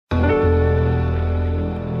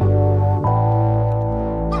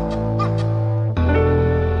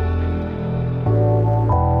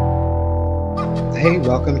Hey,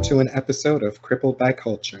 welcome to an episode of Crippled by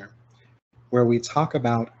Culture, where we talk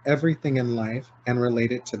about everything in life and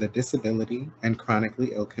relate it to the disability and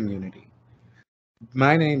chronically ill community.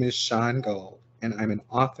 My name is Sean Gold, and I'm an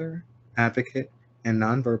author, advocate, and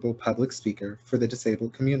nonverbal public speaker for the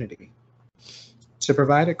disabled community. To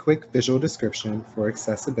provide a quick visual description for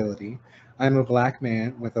accessibility, I'm a Black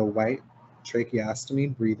man with a white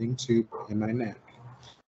tracheostomy breathing tube in my neck.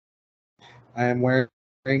 I am wearing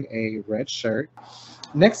a red shirt.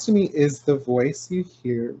 Next to me is the voice you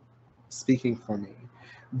hear speaking for me.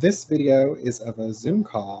 This video is of a Zoom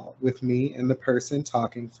call with me and the person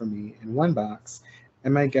talking for me in one box,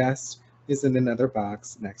 and my guest is in another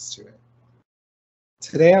box next to it.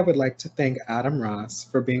 Today, I would like to thank Adam Ross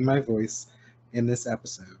for being my voice in this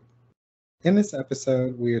episode. In this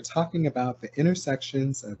episode, we are talking about the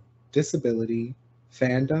intersections of disability,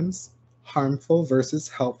 fandoms, harmful versus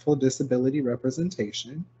helpful disability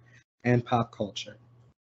representation, and pop culture.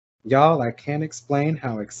 Y'all, I can't explain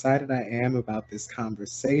how excited I am about this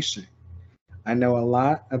conversation. I know a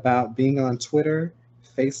lot about being on Twitter,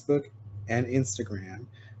 Facebook, and Instagram,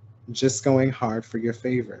 just going hard for your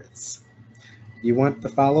favorites. You want the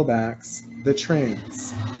follow backs, the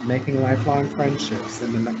trends, making lifelong friendships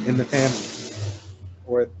in the family,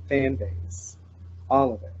 or fan base,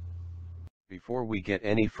 all of it. Before we get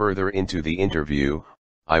any further into the interview,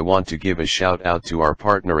 I want to give a shout out to our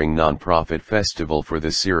partnering nonprofit festival for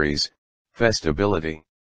the series, Festability.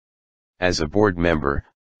 As a board member,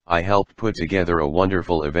 I helped put together a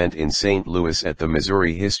wonderful event in St. Louis at the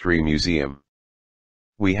Missouri History Museum.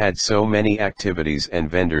 We had so many activities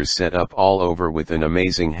and vendors set up all over with an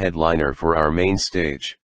amazing headliner for our main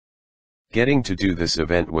stage. Getting to do this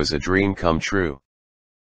event was a dream come true.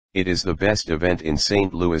 It is the best event in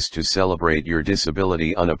St. Louis to celebrate your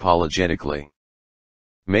disability unapologetically.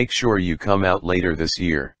 Make sure you come out later this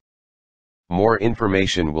year. More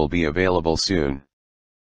information will be available soon.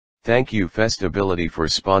 Thank you Festability for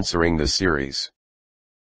sponsoring the series.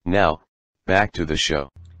 Now, back to the show.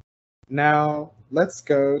 Now, let's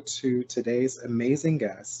go to today's amazing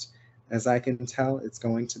guest, as I can tell it's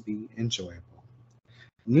going to be enjoyable.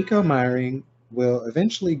 Nico Meyering will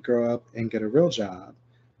eventually grow up and get a real job.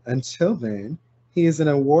 Until then, he is an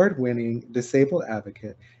award-winning disabled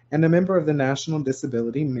advocate and a member of the National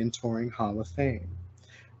Disability Mentoring Hall of Fame.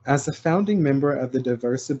 As a founding member of the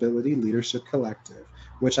Diversability Leadership Collective,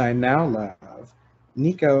 which I now love,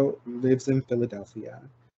 Nico lives in Philadelphia,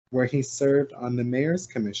 where he served on the Mayor's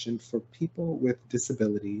Commission for People with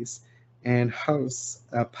Disabilities and hosts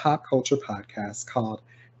a pop culture podcast called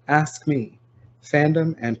Ask Me,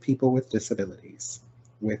 Fandom and People with Disabilities,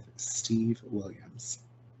 with Steve Williams.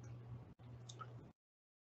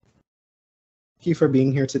 Thank you for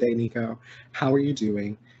being here today, Nico. How are you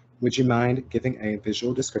doing? Would you mind giving a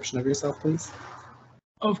visual description of yourself, please?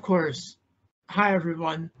 Of course. Hi,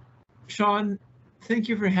 everyone. Sean, thank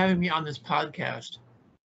you for having me on this podcast.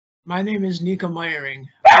 My name is Nico Meyering.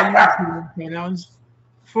 I use pronouns.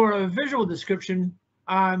 For a visual description,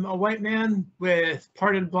 I'm a white man with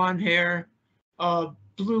parted blonde hair,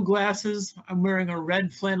 blue glasses. I'm wearing a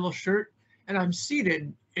red flannel shirt, and I'm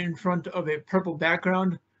seated in front of a purple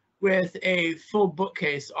background with a full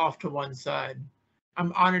bookcase off to one side.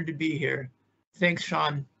 I'm honored to be here. Thanks,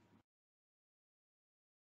 Sean.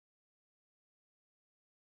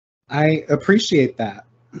 I appreciate that.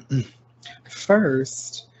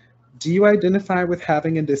 First, do you identify with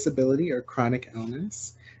having a disability or chronic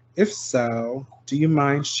illness? If so, do you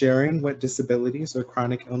mind sharing what disabilities or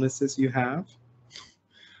chronic illnesses you have?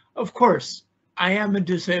 Of course, I am a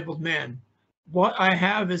disabled man. What I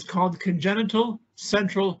have is called congenital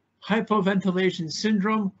central hypoventilation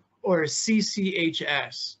syndrome, or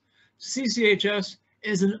CCHS. CCHS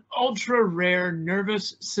is an ultra-rare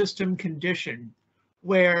nervous system condition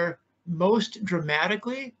where most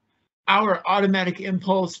dramatically, our automatic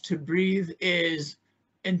impulse to breathe is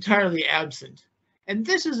entirely absent. And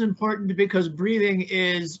this is important because breathing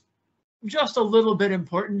is just a little bit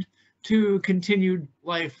important to continued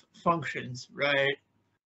life functions, right?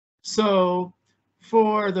 So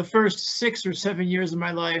for the first 6 or 7 years of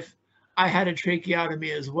my life, I had a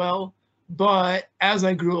tracheotomy as well. But as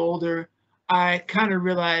I grew older, I kind of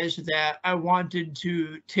realized that I wanted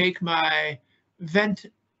to take my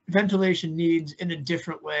ventilation needs in a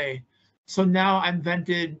different way. So now I'm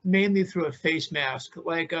vented mainly through a face mask,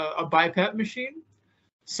 like a BiPAP machine.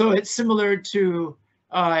 So it's similar to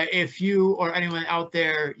if you or anyone out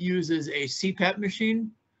there uses a CPAP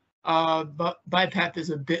machine, but BiPAP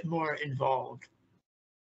is a bit more involved.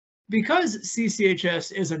 Because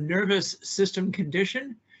CCHS is a nervous system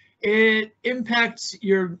condition, it impacts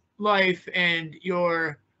your life and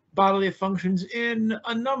your bodily functions in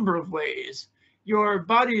a number of ways. Your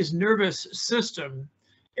body's nervous system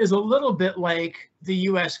is a little bit like the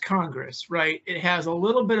US Congress, right? It has a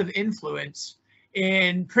little bit of influence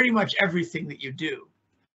in pretty much everything that you do.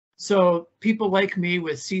 So people like me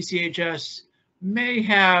with CCHS may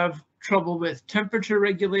have trouble with temperature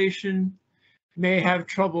regulation, may have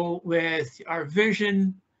trouble with our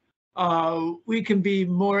vision. We can be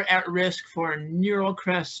more at risk for neural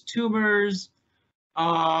crest tumors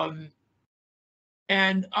and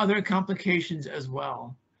other complications as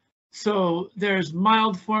well. So there's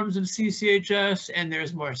mild forms of CCHS and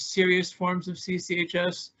there's more serious forms of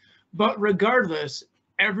CCHS. But regardless,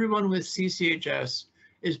 everyone with CCHS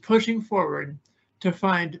is pushing forward to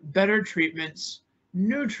find better treatments,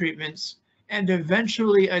 new treatments, and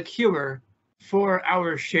eventually a cure for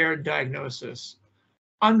our shared diagnosis.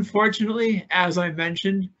 Unfortunately, as I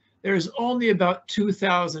mentioned, there's only about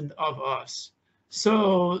 2,000 of us.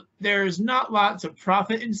 So there's not lots of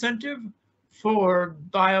profit incentive for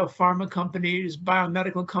biopharma companies,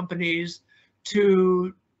 biomedical companies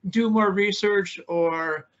to do more research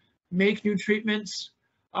or make new treatments.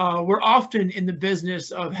 We're often in the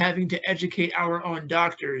business of having to educate our own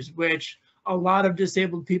doctors, which a lot of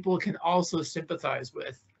disabled people can also sympathize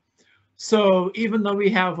with. So even though we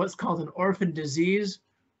have what's called an orphan disease,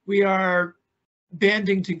 we are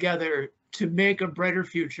banding together to make a brighter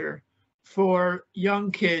future for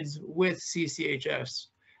young kids with CCHS.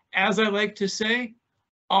 As I like to say,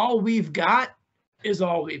 all we've got is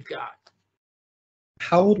all we've got.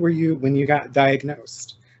 How old were you when you got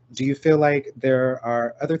diagnosed? Do you feel like there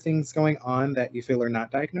are other things going on that you feel are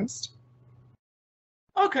not diagnosed?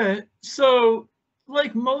 Okay, so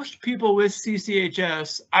like most people with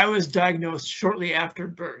CCHS, I was diagnosed shortly after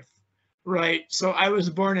birth, right? So I was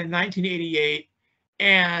born in 1988,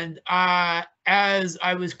 and as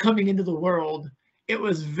I was coming into the world, it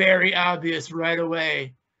was very obvious right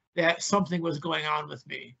away that something was going on with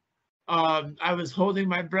me. I was holding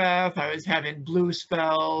my breath, I was having blue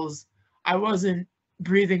spells, I wasn't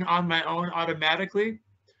breathing on my own automatically.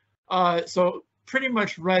 So pretty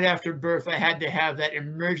much right after birth, I had to have that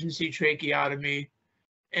emergency tracheotomy.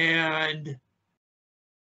 And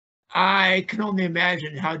I can only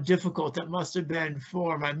imagine how difficult that must have been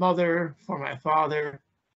for my mother, for my father,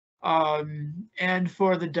 and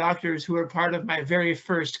for the doctors who were part of my very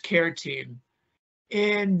first care team.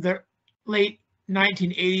 In the late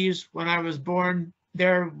 1980s, when I was born,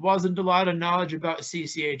 there wasn't a lot of knowledge about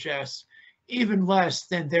CCHS, even less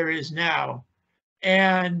than there is now.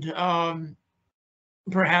 And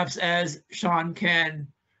perhaps as Sean can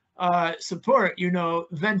support, you know,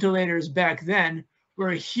 ventilators back then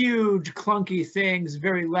were huge, clunky things,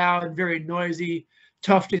 very loud, very noisy,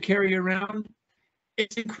 tough to carry around.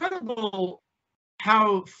 It's incredible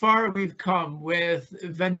how far we've come with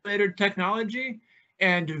ventilator technology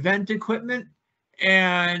and vent equipment,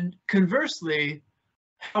 and conversely,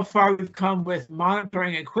 how far we've come with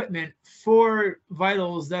monitoring equipment for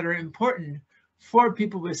vitals that are important for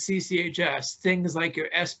people with CCHS, things like your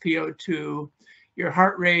SpO2, your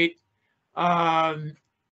heart rate,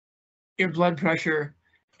 your blood pressure,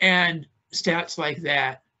 and stats like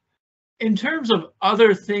that. In terms of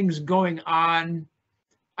other things going on,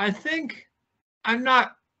 I think I'm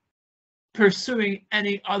not pursuing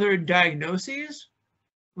any other diagnoses,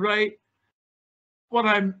 right? What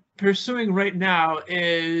I'm pursuing right now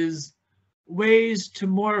is ways to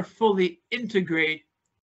more fully integrate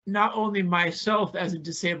not only myself as a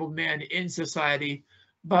disabled man in society,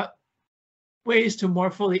 but ways to more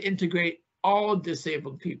fully integrate all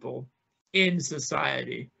disabled people in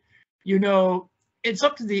society. You know, it's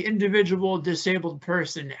up to the individual disabled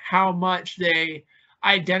person how much they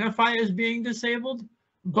identify as being disabled,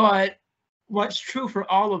 but what's true for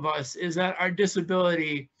all of us is that our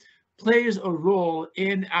disability plays a role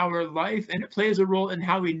in our life, and it plays a role in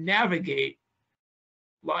how we navigate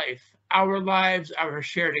life, our lives, our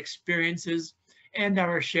shared experiences, and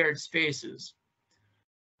our shared spaces.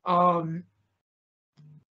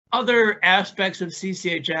 Other aspects of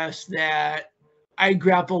CCHS that I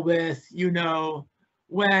grapple with, you know,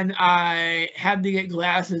 when I had to get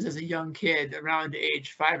glasses as a young kid around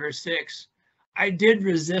age 5 or 6, I did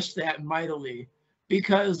resist that mightily,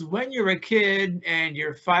 because when you're a kid and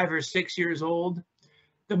you're 5 or 6 years old,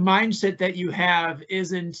 the mindset that you have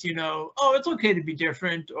isn't, you know, oh, it's okay to be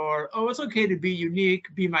different, or, oh, it's okay to be unique,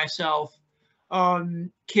 be myself.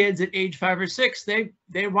 Kids at age 5 or 6,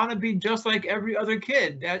 they want to be just like every other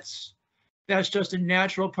kid. That's just a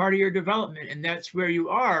natural part of your development, and that's where you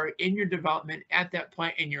are in your development at that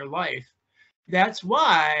point in your life. That's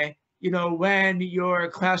why, you know, when your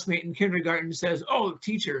classmate in kindergarten says, oh,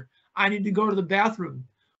 teacher, I need to go to the bathroom,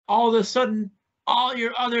 all of a sudden, all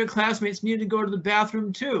your other classmates need to go to the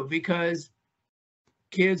bathroom too, because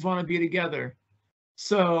kids want to be together.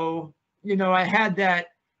 So, I had that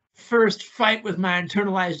first fight with my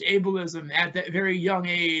internalized ableism at that very young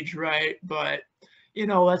age, right? But,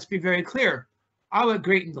 let's be very clear. I look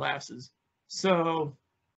great in glasses. So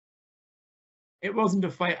it wasn't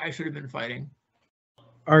a fight I should have been fighting.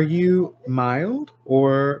 Are you mild,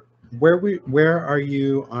 or where are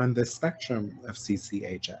you on the spectrum of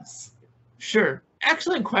CCHS? Sure.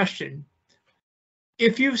 Excellent question.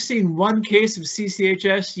 If you've seen one case of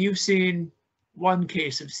CCHS, you've seen one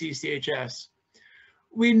case of CCHS.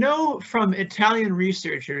 We know from Italian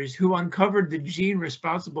researchers who uncovered the gene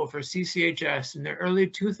responsible for CCHS in the early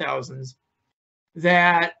 2000s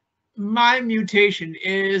that my mutation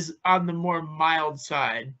is on the more mild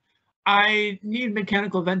side. I need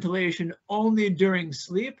mechanical ventilation only during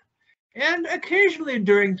sleep and occasionally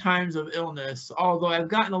during times of illness, although I've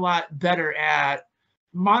gotten a lot better at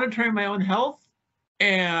monitoring my own health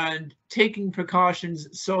and taking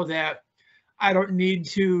precautions so that I don't need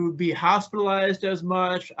to be hospitalized as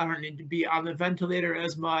much. I don't need to be on the ventilator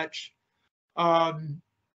as much.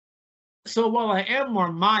 So while I am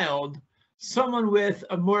more mild, someone with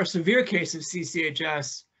a more severe case of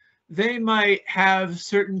CCHS, they might have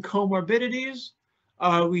certain comorbidities.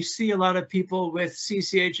 We see a lot of people with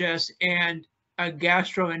CCHS and a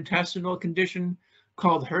gastrointestinal condition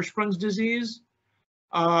called Hirschsprung's disease.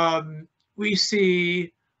 We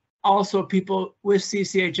see also people with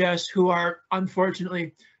CCHS who are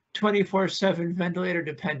unfortunately 24/7 ventilator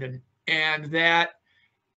dependent, and that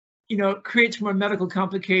creates more medical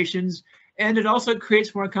complications, and it also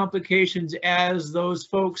creates more complications as those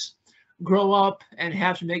folks grow up and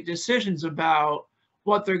have to make decisions about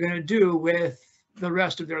what they're going to do with the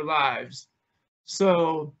rest of their lives.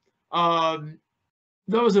 So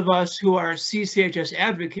those of us who are CCHS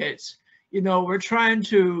advocates, we're trying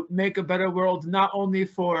to make a better world, not only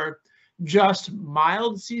for just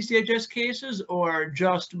mild CCHS cases or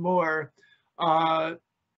just more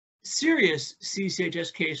serious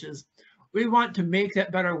CCHS cases. We want to make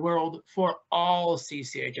that better world for all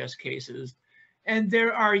CCHS cases. And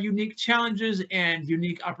there are unique challenges and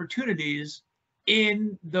unique opportunities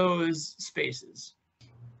in those spaces.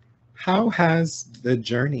 How has the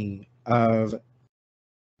journey of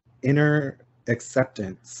inner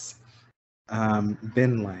acceptance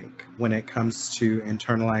been like when it comes to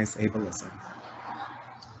internalized ableism?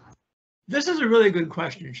 This is a really good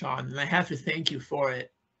question, Sean, and I have to thank you for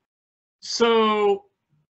it. So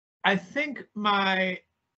I think my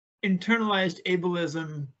internalized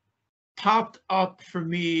ableism popped up for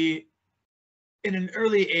me in an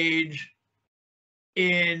early age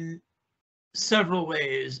in several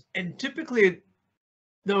ways, and typically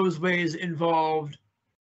those ways involved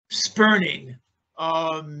spurning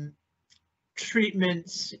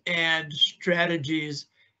treatments and strategies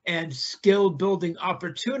and skill building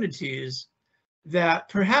opportunities that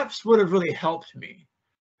perhaps would have really helped me,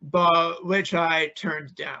 but which I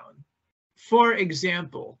turned down. For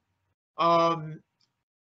example,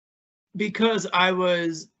 because I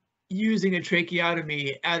was using a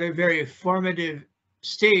tracheotomy at a very formative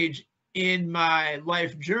stage in my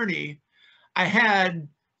life journey, I had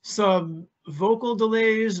some vocal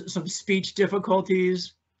delays, some speech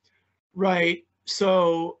difficulties, right?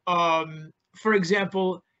 So, for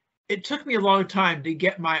example, it took me a long time to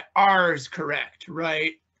get my R's correct,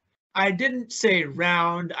 right? I didn't say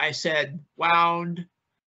round, I said wound.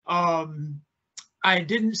 I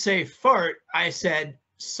didn't say fart, I said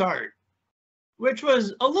sart, which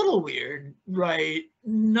was a little weird, right?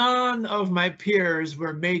 None of my peers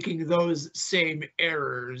were making those same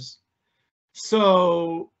errors.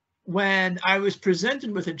 So when I was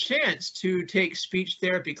presented with a chance to take speech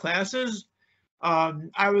therapy classes,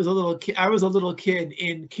 I was a little kid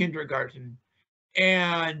in kindergarten,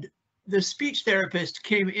 and the speech therapist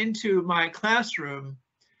came into my classroom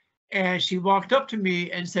and she walked up to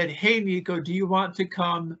me and said, "Hey, Nico, do you want to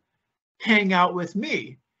come hang out with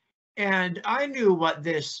me?" And I knew what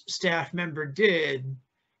this staff member did.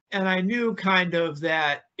 And I knew kind of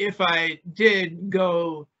that if I did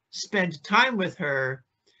go spend time with her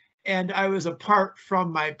and I was apart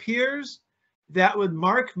from my peers, that would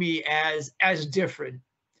mark me as different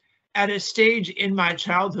at a stage in my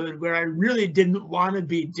childhood where I really didn't want to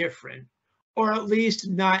be different, or at least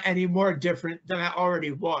not any more different than I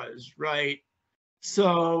already was, right?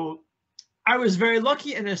 So I was very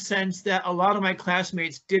lucky in a sense that a lot of my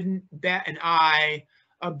classmates didn't bat an eye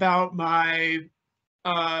about my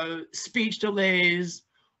speech delays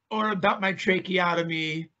or about my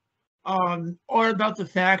tracheotomy, or about the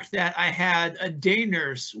fact that I had a day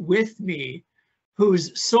nurse with me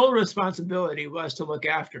whose sole responsibility was to look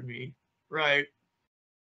after me, right?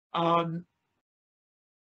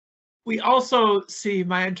 We also see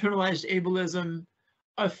my internalized ableism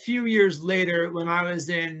a few years later when I was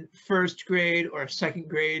in first grade or second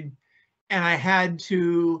grade, and I had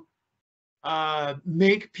to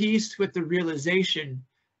make peace with the realization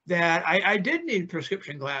that I did need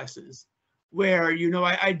prescription glasses, where, you know,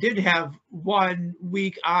 I did have one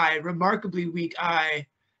weak eye, remarkably weak eye,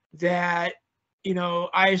 that, you know,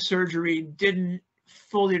 eye surgery didn't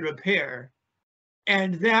fully repair.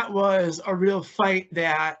 And that was a real fight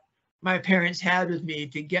that my parents had with me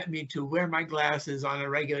to get me to wear my glasses on a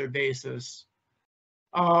regular basis.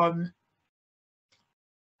 And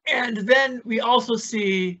then we also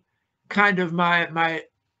see kind of my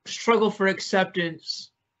struggle for acceptance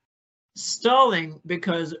stalling,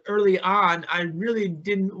 because early on I really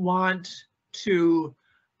didn't want to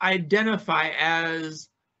identify as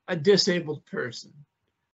a disabled person.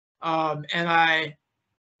 And I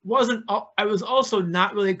was also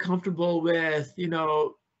not really comfortable with, you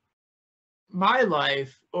know, my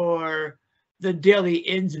life or the daily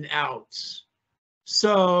ins and outs.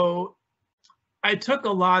 So I took a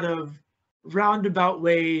lot of roundabout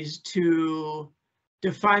ways to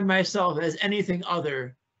define myself as anything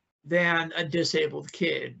other than a disabled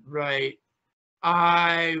kid, right?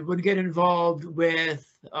 I would get involved with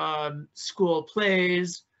school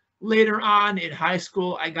plays. Later on in high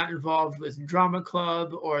school, I got involved with drama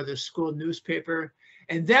club or the school newspaper,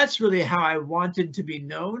 and that's really how I wanted to be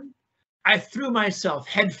known. I threw myself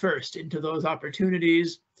headfirst into those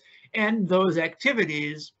opportunities and those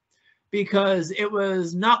activities because it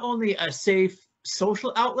was not only a safe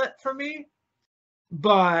social outlet for me,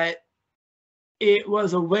 but it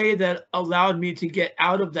was a way that allowed me to get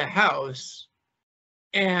out of the house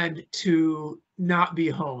and to not be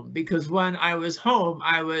home. Because when I was home,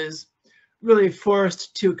 I was really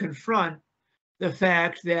forced to confront the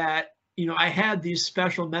fact that, you know, I had these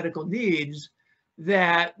special medical needs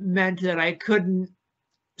that meant that I couldn't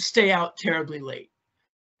stay out terribly late.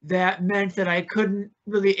 That meant that I couldn't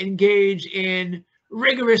really engage in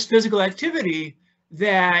rigorous physical activity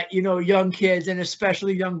that, you know, young kids and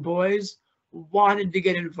especially young boys wanted to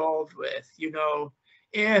get involved with. You know,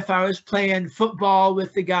 if I was playing football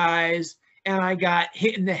with the guys and I got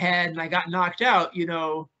hit in the head and I got knocked out, you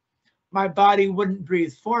know, my body wouldn't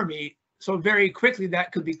breathe for me. So very quickly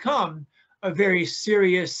that could become a very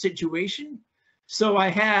serious situation. So I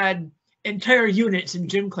had entire units in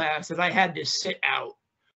gym class that I had to sit out,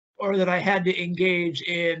 or that I had to engage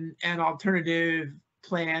in an alternative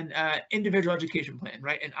plan, individual education plan,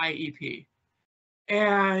 right, an IEP.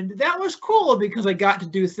 And that was cool because I got to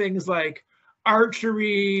do things like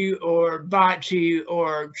archery or bocce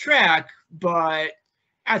or track, but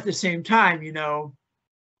at the same time, you know,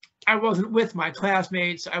 I wasn't with my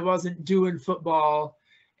classmates, I wasn't doing football,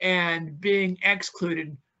 and being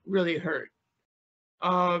excluded really hurt.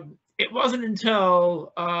 It wasn't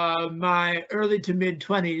until my early to mid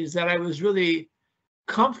 20s that I was really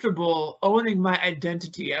comfortable owning my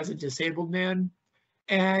identity as a disabled man.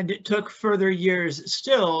 And it took further years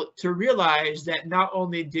still to realize that not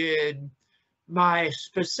only did my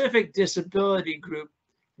specific disability group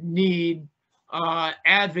need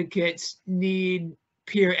advocates, need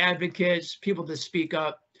peer advocates, people to speak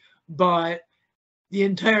up, but the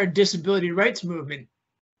entire disability rights movement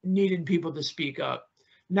needed people to speak up.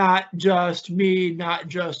 Not just me, not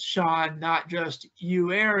just Sean, not just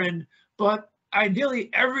you, Aaron, but ideally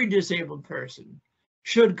every disabled person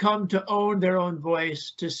should come to own their own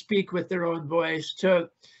voice, to speak with their own voice, to,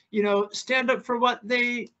 you know, stand up for what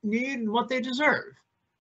they need and what they deserve.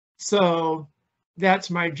 So that's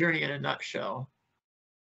my journey in a nutshell.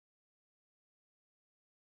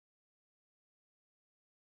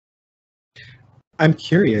 I'm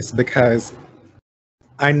curious because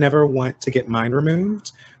I never want to get mine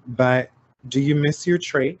removed, but do you miss your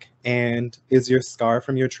trach? And is your scar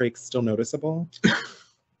from your trach still noticeable?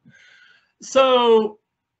 So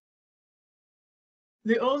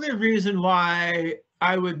the only reason why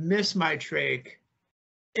I would miss my trach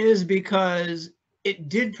is because it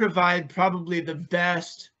did provide probably the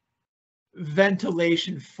best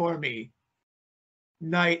ventilation for me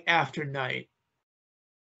night after night.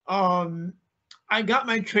 I got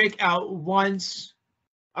my trach out once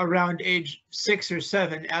around age 6 or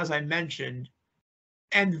 7, as I mentioned.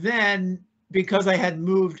 And then because I had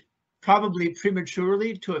moved probably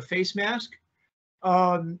prematurely to a face mask,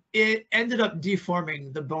 it ended up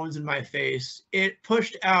deforming the bones in my face. It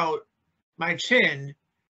pushed out my chin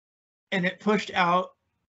and it pushed out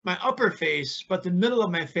my upper face, but the middle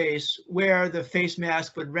of my face, where the face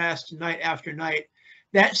mask would rest night after night,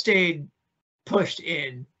 that stayed pushed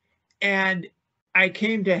in. And I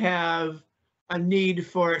came to have a need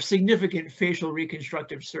for significant facial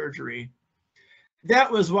reconstructive surgery.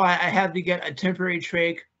 That was why I had to get a temporary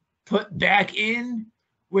trach put back in,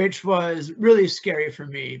 which was really scary for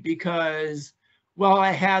me because while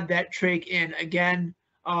I had that trach in again,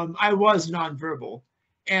 I was nonverbal,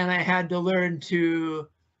 and I had to learn to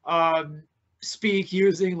speak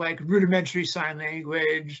using like rudimentary sign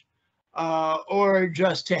language, or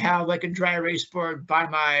just to have like a dry erase board by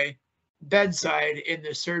my bedside in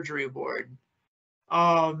the surgery ward.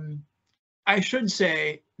 I should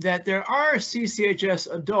say that there are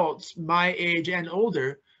CCHS adults my age and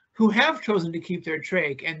older who have chosen to keep their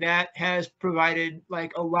trach, and that has provided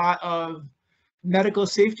like a lot of medical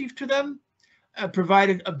safety to them,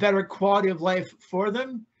 provided a better quality of life for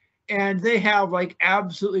them, and they have like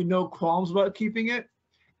absolutely no qualms about keeping it.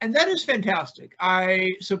 And that is fantastic.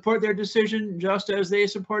 I support their decision just as they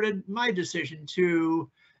supported my decision to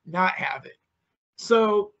not have it.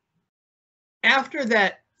 So after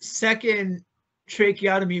that second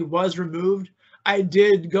tracheotomy was removed, I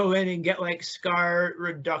did go in and get like scar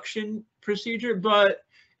reduction procedure, but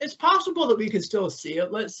it's possible that we could still see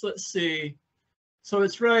it. Let's see. So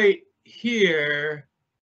it's right here,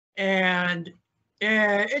 and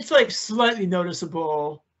it's like slightly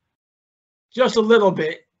noticeable, just a little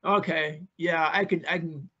bit. Okay, yeah, I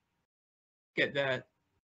can get that.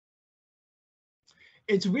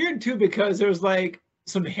 It's weird too because there's like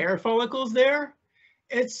some hair follicles there.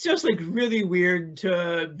 It's just like really weird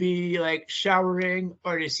to be like showering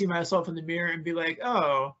or to see myself in the mirror and be like,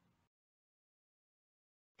 oh,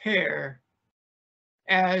 hair.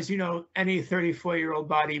 As you know, any 34-year-old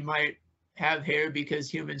body might have hair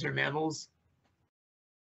because humans are mammals.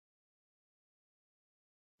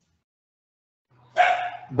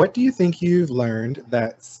 What do you think you've learned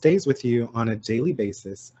that stays with you on a daily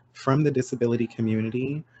basis from the disability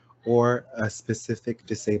community or a specific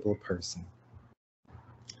disabled person?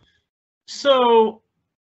 So,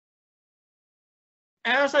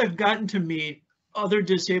 as I've gotten to meet other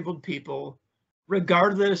disabled people,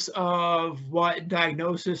 regardless of what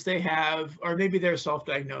diagnosis they have, or maybe they're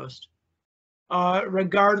self-diagnosed,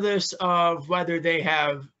 regardless of whether they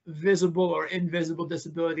have visible or invisible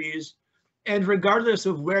disabilities, and regardless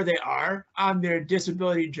of where they are on their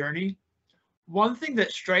disability journey, one thing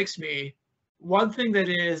that strikes me, one thing that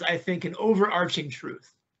is, I think, an overarching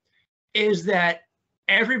truth, is that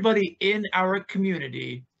everybody in our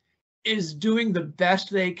community is doing the best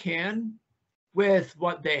they can with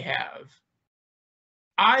what they have.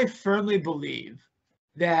 I firmly believe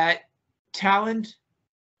that talent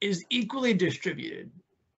is equally distributed.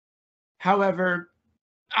 However,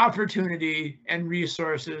 opportunity and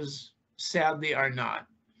resources sadly are not.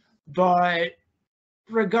 But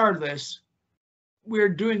regardless, we're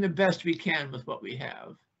doing the best we can with what we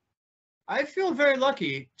have. I feel very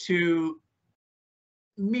lucky to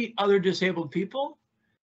meet other disabled people,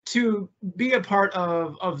 to be a part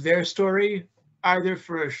of their story, either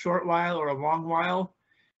for a short while or a long while,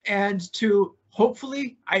 and to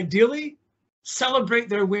hopefully, ideally, celebrate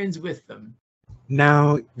their wins with them.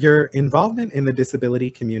 Now, your involvement in the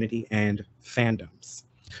disability community and fandoms,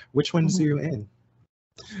 which ones are you in?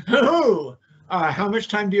 Oh, how much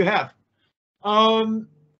time do you have? I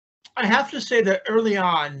have to say that early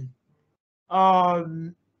on,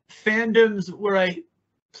 fandoms were a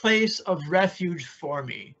place of refuge for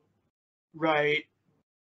me, right?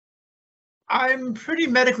 I'm pretty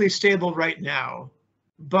medically stable right now,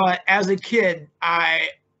 but as a kid, I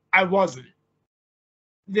wasn't.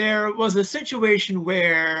 There was a situation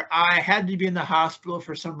where I had to be in the hospital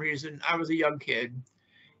for some reason. I was a young kid,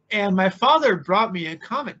 and my father brought me a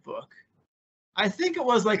comic book. I think it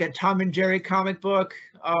was like a Tom and Jerry comic book,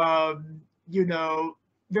 you know,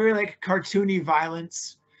 very like cartoony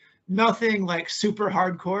violence, nothing like super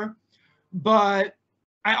hardcore. But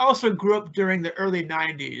I also grew up during the early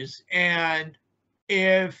 90s. And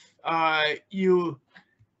if you,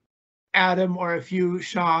 Adam, or if you,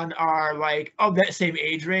 Sean, are like of that same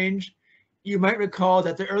age range, you might recall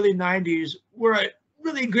that the early 90s were a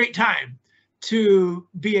really great time to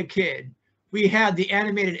be a kid. We had the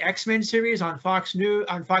animated X-Men series on Fox News,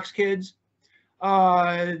 on Fox Kids,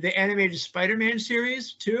 the animated Spider-Man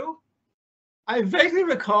series too. I vaguely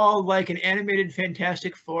recall like an animated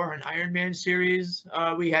Fantastic Four and Iron Man series.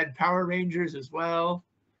 We had Power Rangers as well.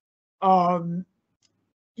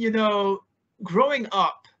 You know, growing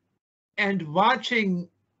up and watching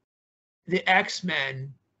the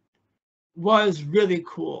X-Men was really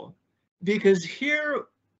cool because here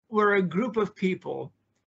were a group of people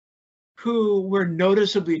who were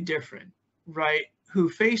noticeably different, right? Who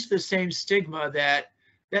faced the same stigma that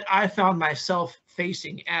that I found myself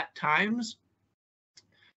facing at times.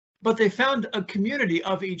 But they found a community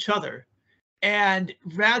of each other. And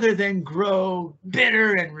rather than grow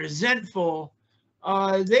bitter and resentful,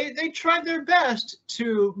 they tried their best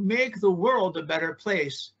to make the world a better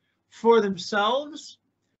place for themselves,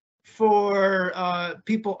 for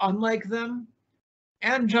people unlike them,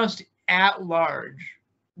 and just at large,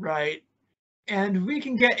 right? And we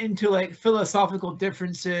can get into like philosophical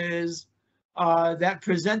differences that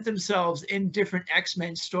present themselves in different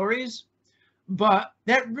X-Men stories, but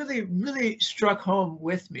that really, really struck home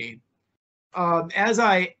with me. As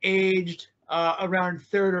I aged around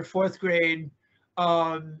third or fourth grade,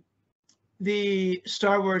 the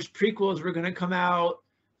Star Wars prequels were going to come out.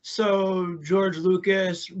 So George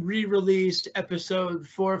Lucas re-released episode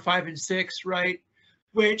 4, 5, and 6, right?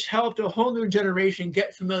 Which helped a whole new generation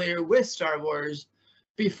get familiar with Star Wars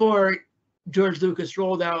before George Lucas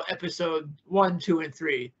rolled out episode 1, 2, and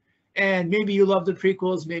 3. And maybe you love the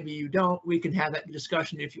prequels, maybe you don't. We can have that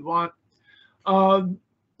discussion if you want.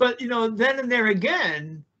 But, you know, then and there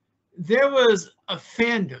again, there was a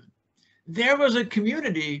fandom. There was a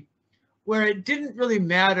community where it didn't really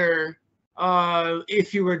matter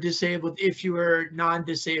if you were disabled, if you were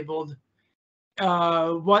non-disabled,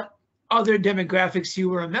 what other demographics you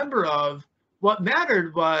were a member of. What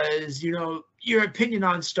mattered was, you know, your opinion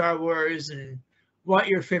on Star Wars and what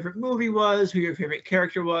your favorite movie was, who your favorite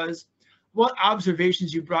character was, what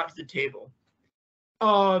observations you brought to the table.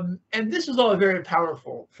 And this was all very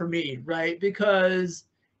powerful for me, right? Because,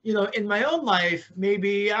 you know, in my own life,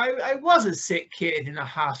 maybe I was a sick kid in a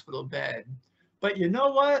hospital bed. But you know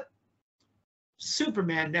what?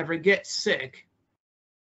 Superman never gets sick.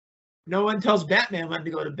 No one tells Batman when to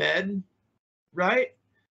go to bed, right?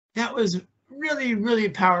 That was really, really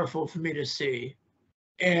powerful for me to see.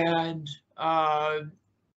 And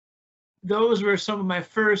those were some of my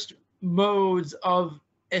first modes of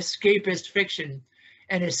escapist fiction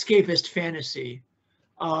and escapist fantasy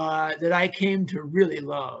that I came to really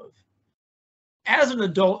love. As an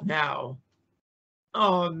adult now,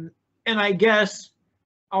 and I guess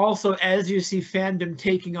also as you see fandom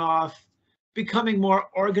taking off, becoming more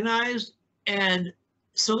organized and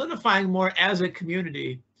solidifying more as a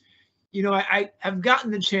community, you know, I have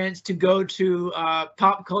gotten the chance to go to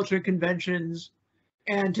pop culture conventions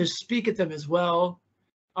and to speak at them as well,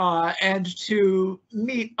 and to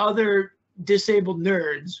meet other disabled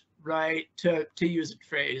nerds, right, to use a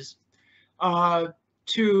phrase,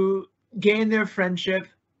 to gain their friendship,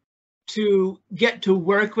 to get to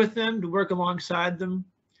work with them, to work alongside them,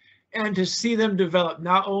 and to see them develop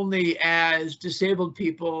not only as disabled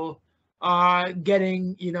people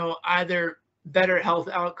getting, you know, either better health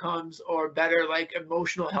outcomes or better like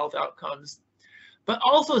emotional health outcomes, but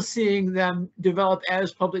also seeing them develop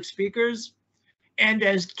as public speakers and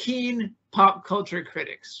as keen pop culture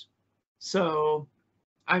critics. So,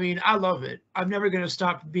 I mean, I love it. I'm never going to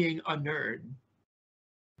stop being a nerd.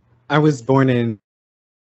 I was born in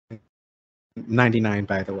 99,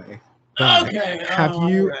 by the way. But Okay. have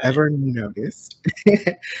you ever noticed?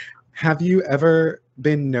 Have you ever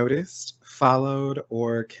been noticed, followed,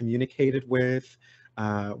 or communicated with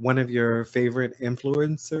one of your favorite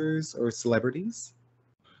influencers or celebrities?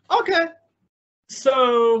 Okay.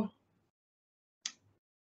 So,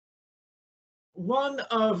 one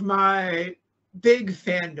of my big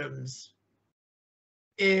fandoms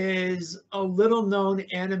is a little known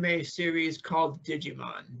anime series called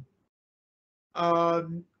Digimon.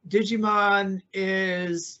 Digimon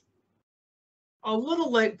is a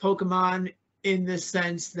little like Pokemon in the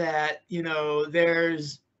sense that, you know,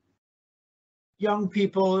 there's young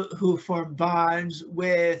people who form bonds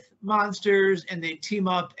with monsters and they team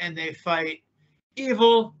up and they fight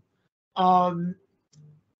evil. But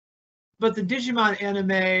the Digimon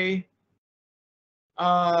anime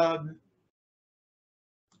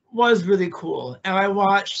was really cool. And I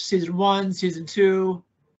watched season 1, season 2,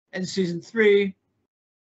 and season 3.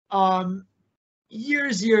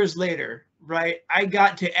 Years later, right, I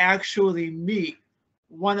got to actually meet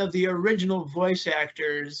one of the original voice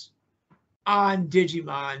actors on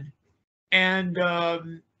Digimon. And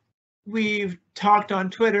we've talked on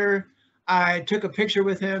Twitter. I took a picture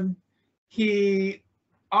with him. He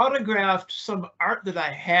autographed some art that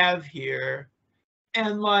I have here.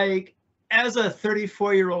 And like, as a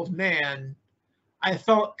 34-year-old man, I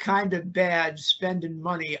felt kind of bad spending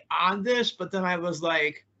money on this, but then I was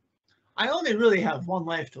like, I only really have one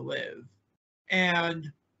life to live, and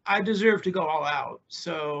I deserve to go all out,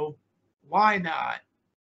 so why not?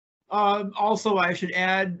 Also, I should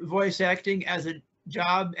add, voice acting as a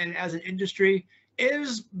job and as an industry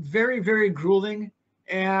is very, very grueling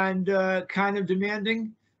and kind of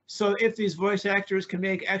demanding. So if these voice actors can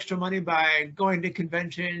make extra money by going to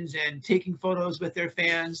conventions and taking photos with their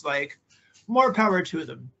fans, like, more power to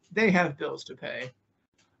them. They have bills to pay.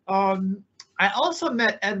 I also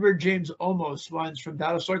met Edward James Olmos once from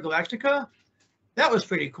Battlestar Galactica. That was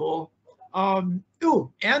pretty cool. And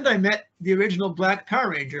I met the original Black Power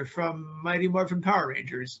Ranger from Mighty Morphin Power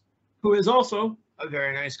Rangers, who is also a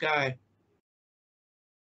very nice guy.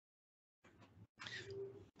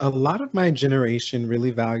 A lot of my generation really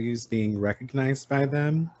values being recognized by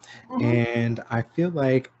them. And I feel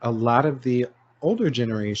like a lot of the older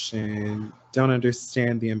generation don't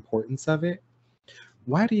understand the importance of it.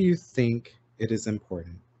 Why do you think it is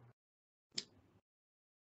important?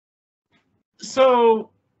 So,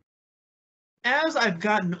 as I've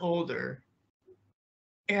gotten older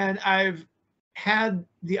and I've had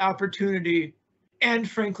the opportunity and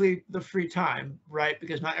frankly the free time, right?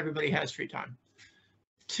 Because not everybody has free time,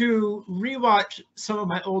 to rewatch some of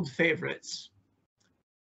my old favorites,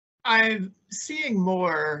 I'm seeing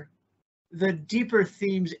more the deeper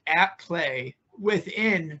themes at play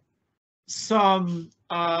within some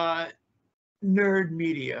nerd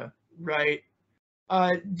media, right?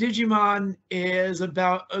 Digimon is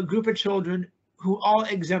about a group of children who all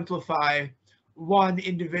exemplify one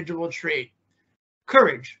individual trait: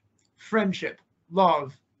 courage, friendship,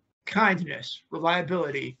 love, kindness,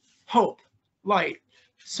 reliability, hope, light,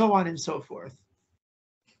 so on and so forth.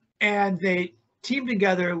 And they team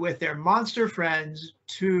together with their monster friends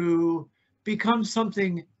to become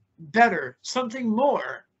something better, something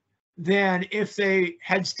more than if they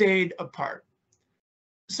had stayed apart.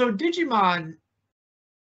 So Digimon,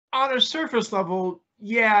 on a surface level,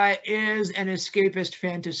 yeah, is an escapist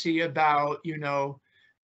fantasy about,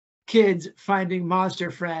 kids finding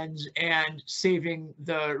monster friends and saving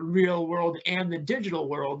the real world and the digital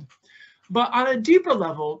world. But on a deeper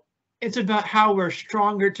level, it's about how we're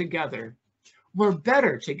stronger together, we're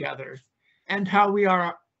better together, and how we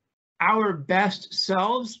are our best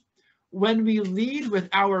selves when we lead with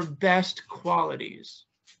our best qualities,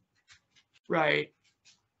 right?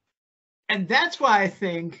 And that's why I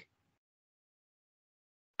think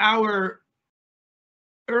our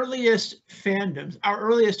earliest fandoms, our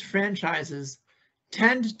earliest franchises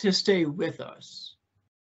tend to stay with us.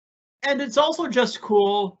 And it's also just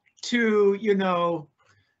cool to,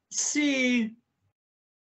 see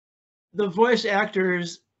the voice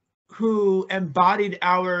actors who embodied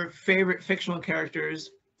our favorite fictional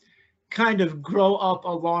characters kind of grow up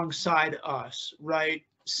alongside us, right?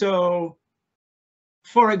 So,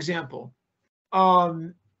 for example,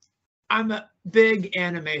 I'm a big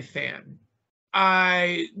anime fan.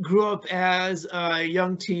 I grew up as a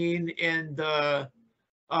young teen in the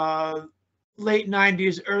late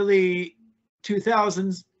 90s, early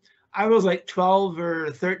 2000s. I was like 12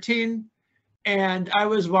 or 13, and I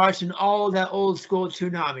was watching all of that old school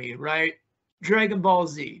Toonami, right? Dragon Ball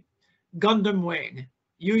Z, Gundam Wing,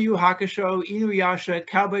 Yu Yu Hakusho, Inuyasha,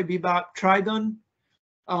 Cowboy Bebop, Trigun,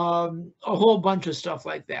 a whole bunch of stuff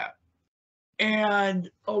like that. And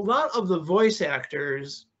a lot of the voice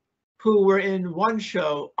actors who were in one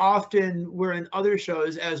show often were in other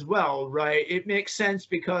shows as well, right? It makes sense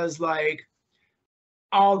because, like,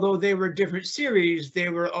 although they were different series, they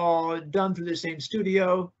were all done through the same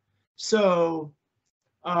studio. So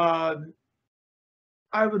I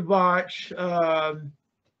would watch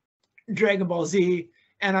Dragon Ball Z,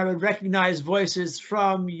 and I would recognize voices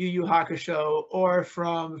from Yu Yu Hakusho or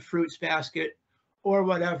from Fruits Basket or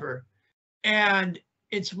whatever. And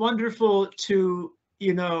it's wonderful to,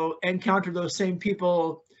 encounter those same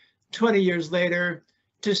people 20 years later,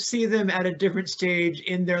 to see them at a different stage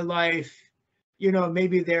in their life.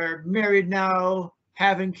 Maybe they're married now,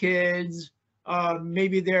 having kids,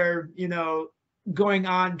 maybe they're, going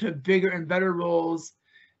on to bigger and better roles,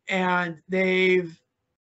 and they've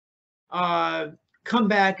come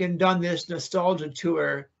back and done this nostalgia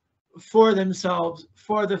tour for themselves,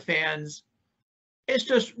 for the fans. It's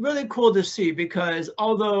just really cool to see, because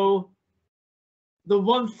although the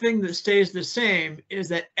one thing that stays the same is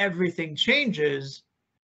that everything changes,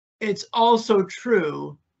 it's also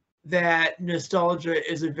true that nostalgia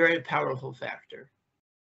is a very powerful factor.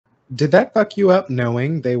 Did that fuck you up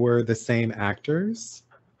knowing they were the same actors?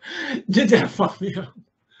 Did that fuck me up?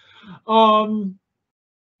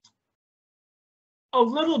 A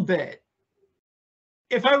little bit.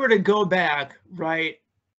 If I were to go back, right,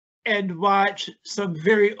 and watch some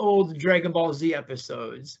very old Dragon Ball Z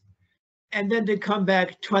episodes, and then to come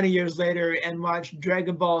back 20 years later and watch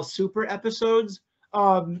Dragon Ball Super episodes,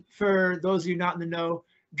 for those of you not in the know,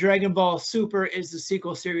 Dragon Ball Super is the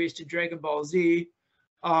sequel series to Dragon Ball Z.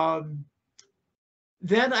 Then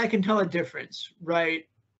I can tell a difference, right?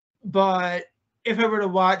 But if I were to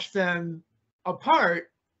watch them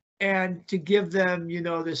apart and to give them, you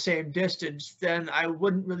know, the same distance, then I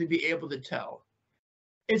wouldn't really be able to tell.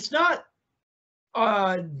 It's not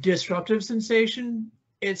a disruptive sensation.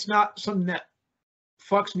 It's not something that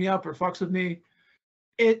fucks me up or fucks with me.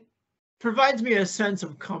 It provides me a sense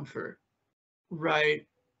of comfort, right?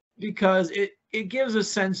 Because it gives a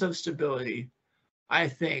sense of stability, I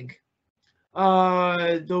think.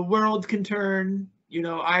 The world can turn, you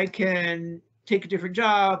know, I can take a different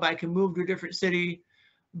job, I can move to a different city,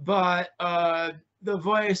 but the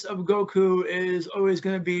voice of Goku is always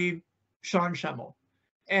going to be Sean Schemmel,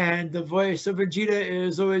 and the voice of Vegeta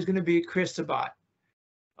is always going to be Chris Sabat.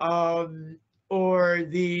 Or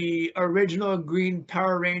the original Green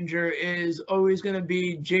Power Ranger is always going to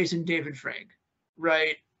be Jason David Frank,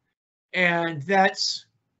 right? And that's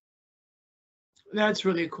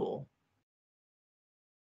really cool.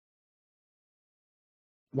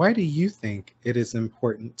 Why do you think it is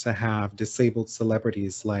important to have disabled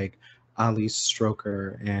celebrities like Ali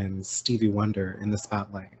Stroker and Stevie Wonder in the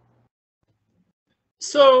spotlight?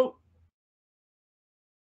 So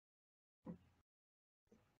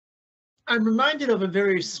I'm reminded of a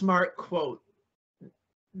very smart quote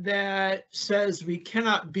that says, "We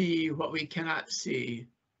cannot be what we cannot see."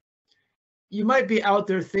 You might be out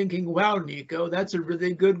there thinking, wow, Nico, that's a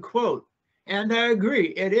really good quote. And I agree,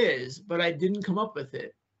 it is, but I didn't come up with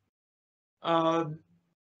it.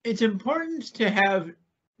 It's important to have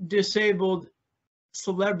disabled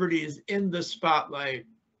celebrities in the spotlight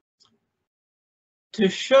to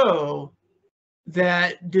show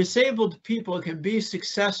that disabled people can be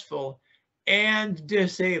successful and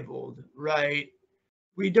disabled, right?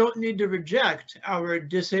 We don't need to reject our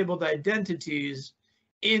disabled identities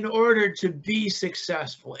in order to be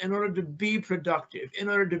successful, in order to be productive, in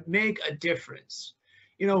order to make a difference.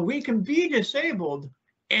 You know, we can be disabled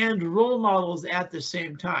and role models at the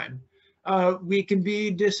same time. We can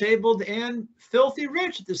be disabled and filthy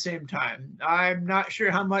rich at the same time. I'm not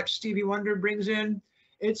sure how much Stevie Wonder brings in.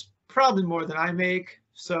 It's probably more than I make,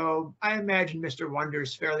 so I imagine Mr.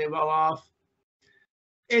 Wonder's fairly well off.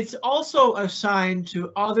 It's also a sign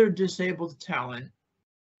to other disabled talent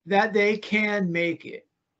that they can make it.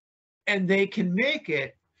 And they can make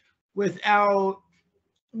it without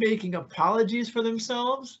making apologies for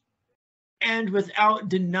themselves and without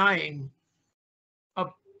denying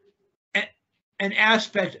an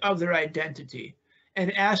aspect of their identity,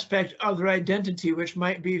 which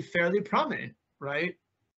might be fairly prominent, right?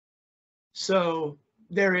 So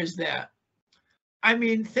there is that. I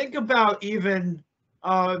mean, think about even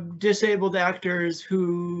disabled actors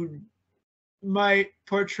who might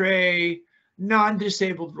portray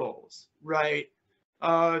non-disabled roles, right?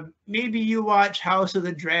 Maybe you watch House of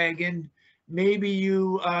the Dragon. Maybe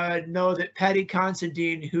you know that Paddy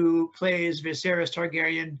Considine, who plays Viserys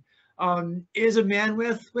Targaryen, is a man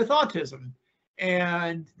with autism.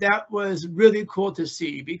 And that was really cool to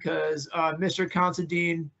see because Mr.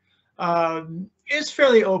 Considine is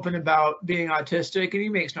fairly open about being autistic and he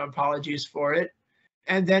makes no apologies for it.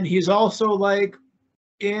 And then he's also like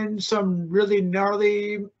in some really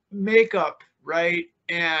gnarly makeup, right?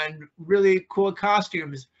 And really cool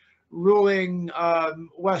costumes, ruling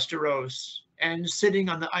Westeros and sitting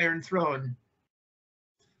on the Iron Throne.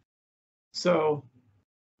 So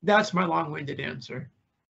that's my long-winded answer.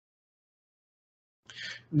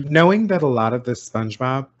 Knowing that a lot of the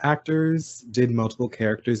SpongeBob actors did multiple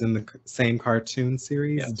characters in the same cartoon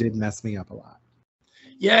series did mess me up a lot.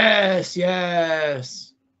 Yes. In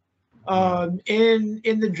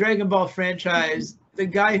the Dragon Ball franchise, the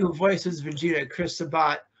guy who voices Vegeta, Chris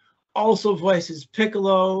Sabat, also voices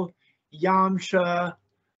Piccolo, Yamcha,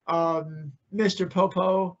 Mr.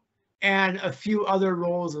 Popo, and a few other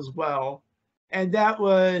roles as well. And that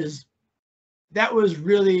was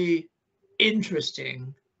really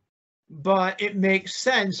interesting. But it makes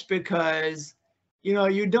sense because, you know,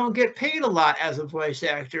 you don't get paid a lot as a voice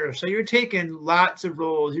actor. So you're taking lots of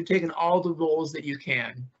roles. You're taking all the roles that you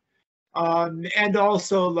can. And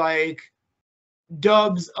also like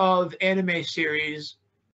dubs of anime series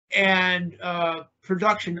and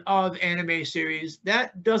production of anime series.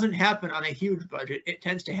 That doesn't happen on a huge budget. It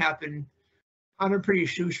tends to happen on a pretty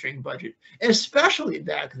shoestring budget, especially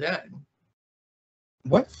back then.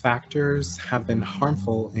 What factors have been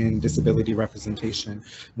harmful in disability representation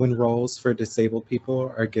when roles for disabled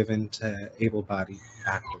people are given to able-bodied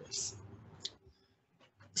actors?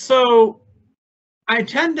 So I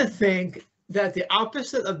tend to think that the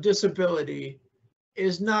opposite of disability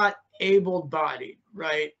is not able-bodied,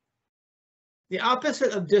 right? The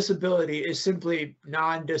opposite of disability is simply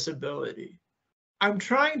non-disability. I'm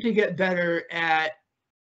trying to get better at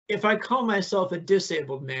if I call myself a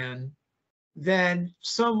disabled man, then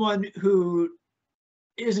someone who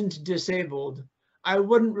isn't disabled, I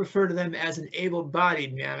wouldn't refer to them as an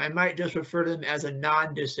able-bodied man. I might just refer to them as a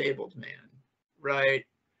non-disabled man, right?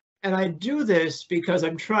 And I do this because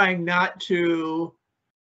I'm trying not to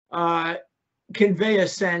convey a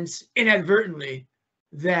sense inadvertently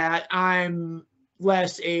that I'm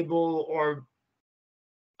less able or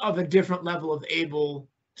of a different level of able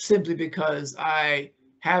simply because I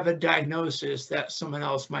have a diagnosis that someone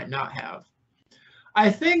else might not have.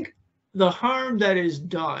 I think the harm that is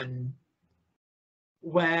done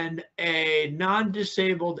when a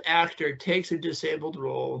non-disabled actor takes a disabled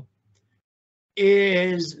role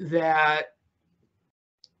is that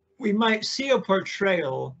we might see a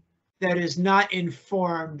portrayal that is not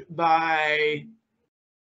informed by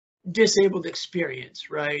disabled experience,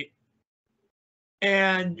 right?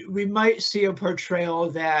 And we might see a portrayal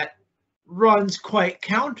that runs quite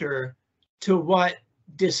counter to what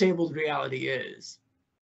disabled reality is.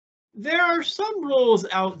 There are some roles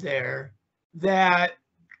out there that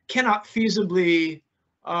cannot feasibly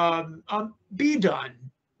be done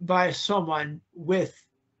by someone with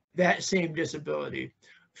that same disability.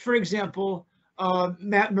 For example,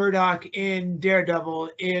 Matt Murdock in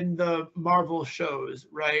Daredevil in the Marvel shows,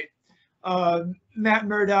 right? Matt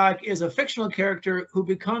Murdock is a fictional character who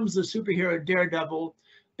becomes the superhero Daredevil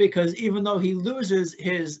because even though he loses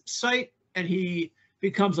his sight and he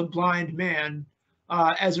becomes a blind man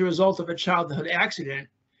as a result of a childhood accident,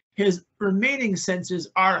 his remaining senses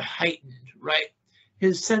are heightened, right?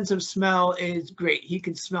 His sense of smell is great. He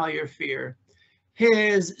can smell your fear.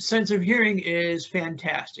 His sense of hearing is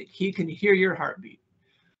fantastic. He can hear your heartbeat.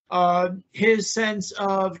 His sense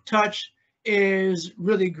of touch is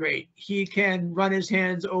really great. He can run his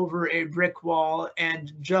hands over a brick wall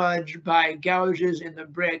and judge by gouges in the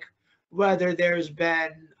brick whether there's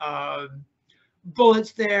been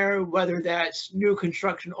bullets there, whether that's new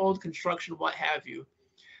construction, old construction, what have you.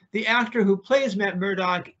 The actor who plays Matt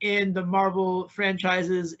Murdock in the Marvel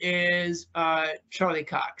franchises is Charlie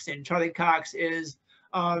Cox, and Charlie Cox is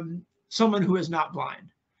someone who is not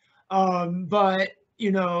blind. But,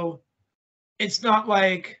 you know, it's not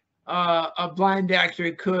like a blind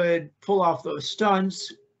actor could pull off those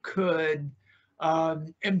stunts, could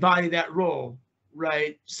embody that role,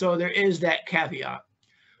 right? So there is that caveat.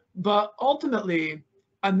 But ultimately,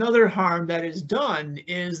 another harm that is done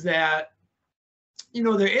is that, you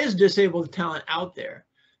know, there is disabled talent out there.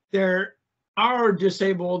 There are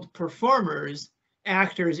disabled performers,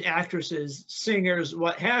 actors, actresses, singers,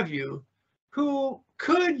 what have you, who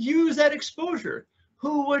could use that exposure,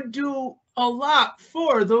 who would do a lot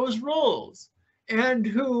for those roles, and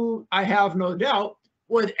who, I have no doubt,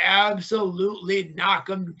 would absolutely knock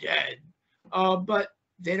them dead. But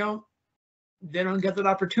they don't get that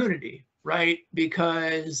opportunity, right?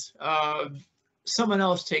 Because someone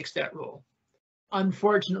else takes that role.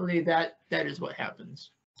 Unfortunately, that is what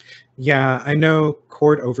happens. Yeah, I know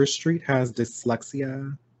Cord Overstreet has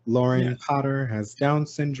dyslexia. Lauren Potter has Down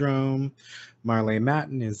syndrome. Marley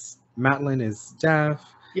Matlin is deaf.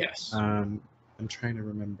 Yes. I'm trying to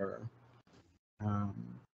remember.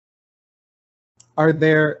 Are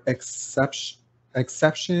there exceptions?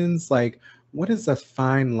 Like, what is a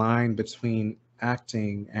fine line between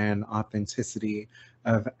acting and authenticity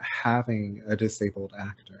of having a disabled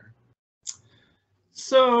actor?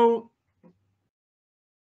 So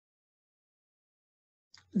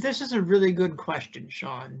this is a really good question,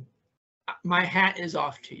 Sean. My hat is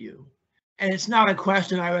off to you. And it's not a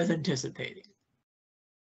question I was anticipating.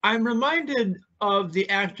 I'm reminded of the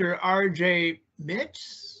actor R.J.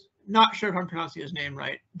 Mitz. Not sure if I'm pronouncing his name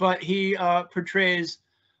right, but he portrays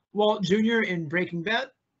Walt Jr. in Breaking Bad,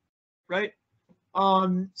 right?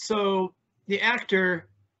 So the actor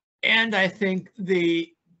and I think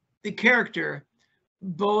the character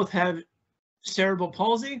both have cerebral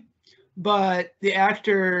palsy, but the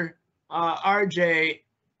actor RJ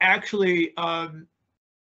actually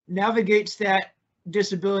navigates that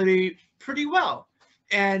disability pretty well,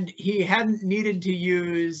 and he hadn't needed to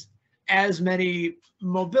use as many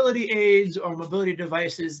mobility aids or mobility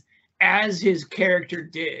devices as his character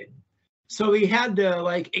did. So he had to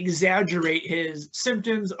like exaggerate his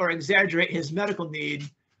symptoms or exaggerate his medical need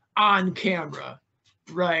on camera,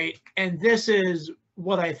 right? And this is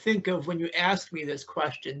what I think of when you ask me this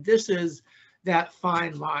question. This is that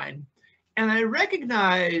fine line. And I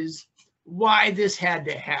recognize why this had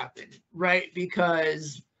to happen, right?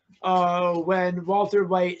 Because when Walter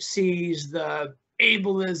White sees the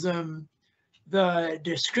ableism, the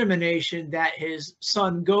discrimination that his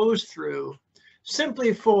son goes through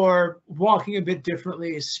simply for walking a bit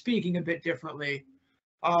differently, speaking a bit differently,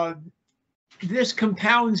 This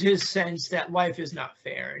compounds his sense that life is not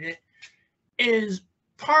fair. And it is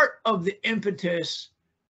part of the impetus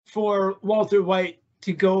for Walter White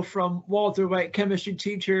to go from Walter White, chemistry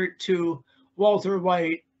teacher, to Walter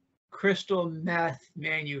White, crystal meth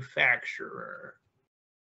manufacturer.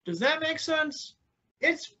 Does that make sense?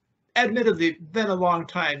 It's admittedly been a long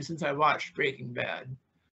time since I watched Breaking Bad,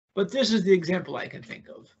 but this is the example I can think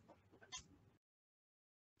of.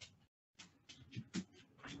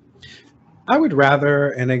 I would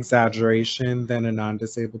rather an exaggeration than a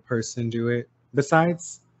non-disabled person do it,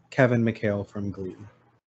 besides Kevin McHale from Glee.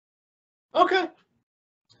 Okay.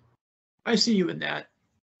 I see you in that.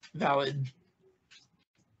 Valid.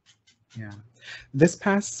 Yeah. This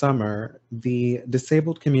past summer, the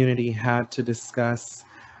disabled community had to discuss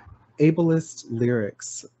ableist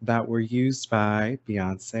lyrics that were used by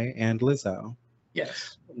Beyonce and Lizzo.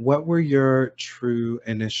 Yes. What were your true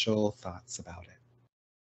initial thoughts about it?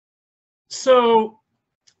 So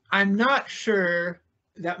I'm not sure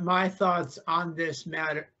that my thoughts on this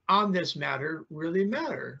matter really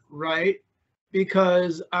matter, right?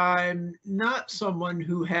 Because I'm not someone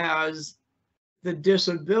who has the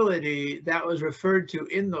disability that was referred to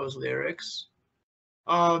in those lyrics.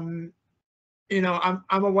 I'm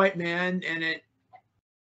a white man, and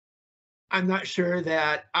I'm not sure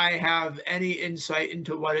that I have any insight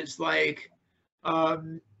into what it's like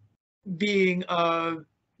being a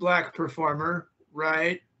Black performer,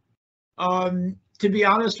 right? To be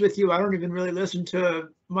honest with you, I don't even really listen to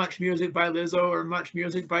much music by Lizzo or much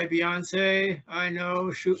music by Beyonce. I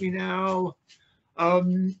know, shoot me now.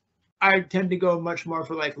 I tend to go much more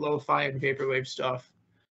for like lo-fi and vaporwave stuff.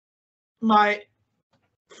 My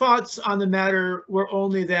thoughts on the matter were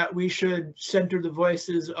only that we should center the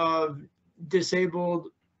voices of disabled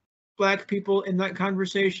Black people in that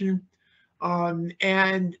conversation,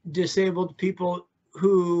 and disabled people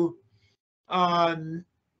who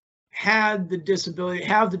have the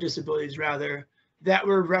disabilities rather, that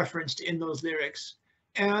were referenced in those lyrics.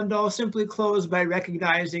 And I'll simply close by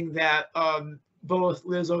recognizing that both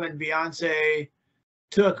Lizzo and Beyonce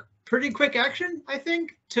took pretty quick action, I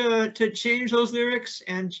think, to change those lyrics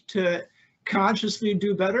and to consciously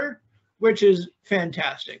do better, which is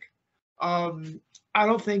fantastic. I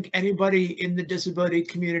don't think anybody in the disability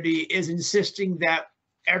community is insisting that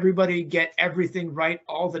everybody get everything right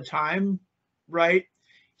all the time, right?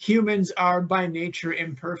 Humans are by nature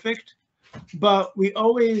imperfect, but we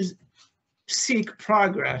always seek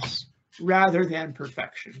progress rather than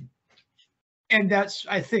perfection. And that's,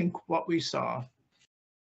 I think, what we saw.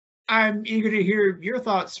 I'm eager to hear your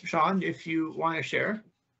thoughts, Sean, if you want to share.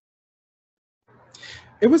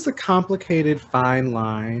 It was a complicated, fine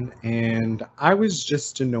line, and I was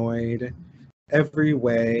just annoyed every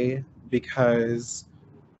way because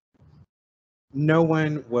no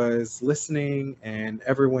one was listening and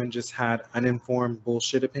everyone just had uninformed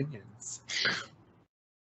bullshit opinions.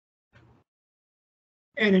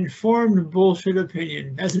 An informed bullshit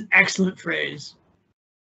opinion. That's an excellent phrase.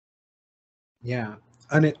 Yeah.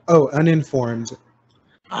 Uninformed.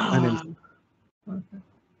 Okay.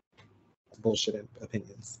 Bullshit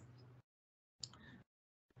opinions.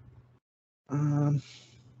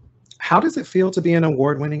 How does it feel to be an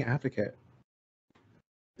award-winning advocate?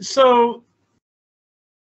 So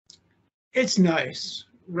it's nice,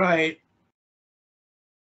 right?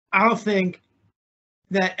 I don't think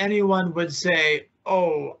that anyone would say,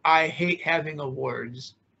 "Oh, I hate having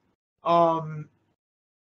awards." But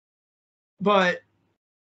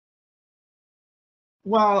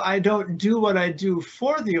while I don't do what I do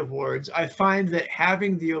for the awards, I find that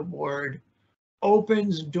having the award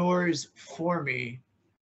opens doors for me,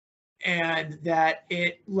 and that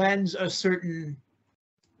it lends a certain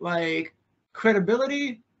like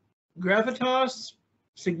credibility, gravitas,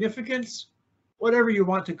 significance, whatever you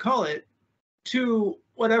want to call it, to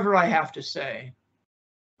whatever I have to say.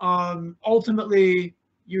 Ultimately,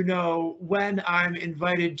 when I'm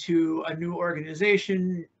invited to a new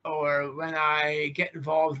organization or when I get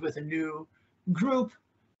involved with a new group,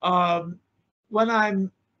 when I'm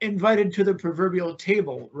invited to the proverbial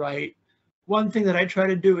table, right? One thing that I try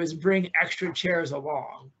to do is bring extra chairs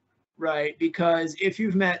along, right? Because if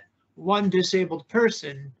you've met one disabled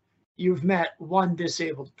person, you've met one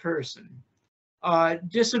disabled person.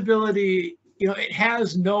 Disability, it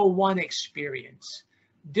has no one experience.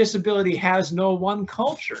 Disability has no one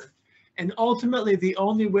culture. And ultimately, the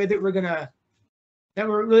only way that we're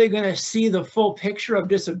really gonna see the full picture of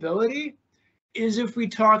disability is if we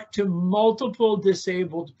talk to multiple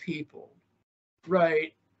disabled people,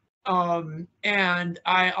 right? And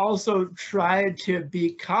I also try to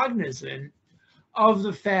be cognizant of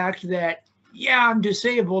the fact that yeah, I'm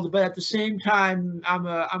disabled, but at the same time, I'm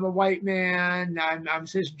a white man. I'm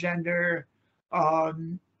cisgender.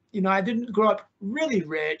 Um, I didn't grow up really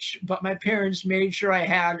rich, but my parents made sure I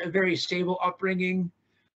had a very stable upbringing.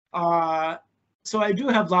 Uh, so I do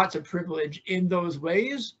have lots of privilege in those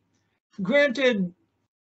ways. Granted,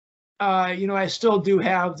 I still do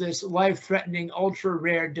have this life-threatening,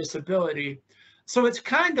 ultra-rare disability. So it's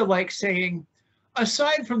kind of like saying,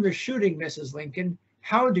 aside from the shooting, Mrs. Lincoln,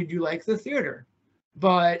 how did you like the theater?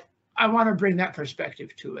 But I want to bring that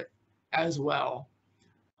perspective to it as well.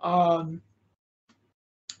 Um,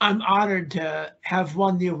 I'm honored to have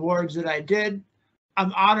won the awards that I did.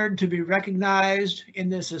 I'm honored to be recognized in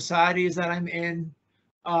the societies that I'm in.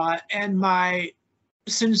 And my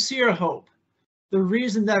sincere hope, the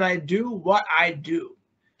reason that I do what I do,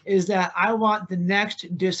 is that I want the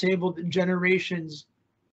next disabled generation's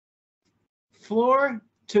floor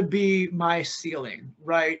to be my ceiling,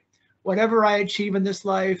 right? Whatever I achieve in this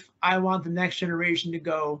life, I want the next generation to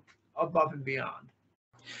go above and beyond.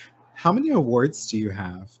 How many awards do you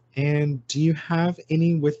have? And do you have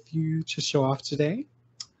any with you to show off today?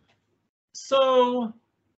 So,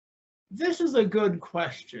 this is a good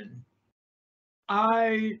question.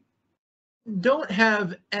 I don't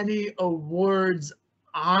have any awards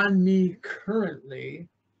on me currently.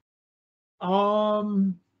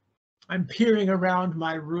 I'm peering around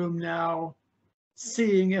my room now,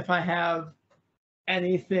 seeing if I have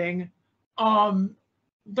anything.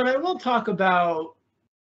 But I will talk about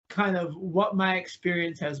kind of what my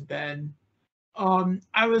experience has been.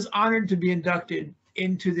 I was honored to be inducted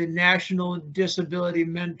into the National Disability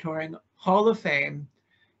Mentoring Hall of Fame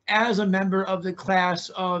as a member of the class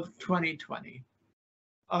of 2020.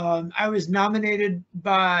 I was nominated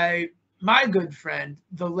by my good friend,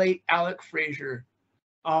 the late Alec Frazier,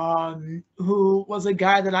 who was a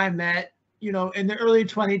guy that I met, in the early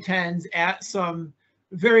 2010s at some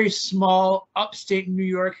very small upstate New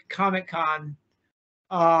York Comic Con.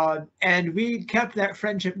 And we kept that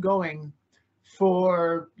friendship going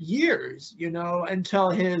for years, until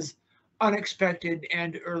his unexpected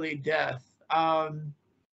and early death.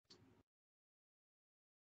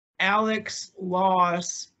 Alec's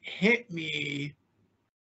loss hit me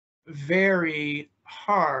very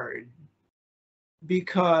hard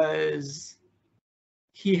because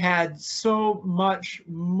he had so much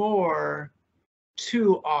more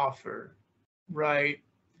to offer, right?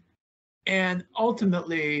 And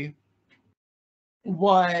ultimately,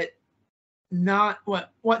 what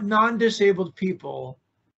non-disabled people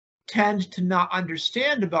tend to not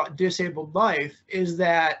understand about disabled life is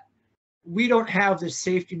that we don't have the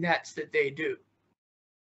safety nets that they do.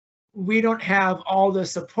 We don't have all the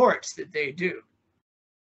supports that they do.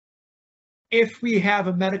 If we have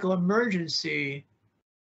a medical emergency,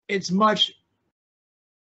 it's much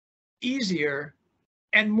easier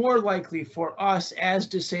and more likely for us as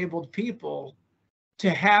disabled people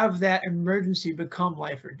to have that emergency become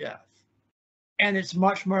life or death. And it's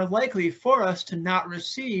much more likely for us to not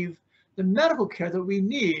receive the medical care that we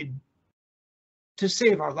need to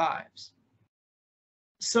save our lives.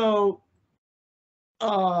 So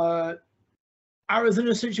I was in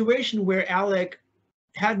a situation where Alec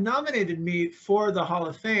had nominated me for the Hall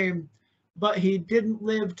of Fame, but he didn't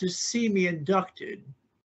live to see me inducted.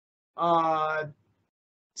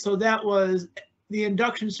 So the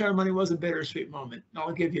induction ceremony was a bittersweet moment.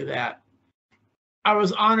 I'll give you that. I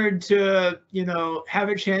was honored to, have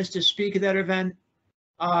a chance to speak at that event,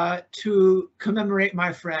 to commemorate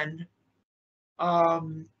my friend.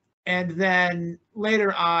 And then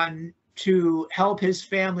later on to help his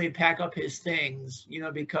family pack up his things,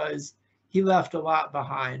 because he left a lot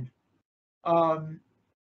behind.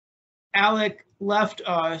 Alec left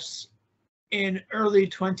us in early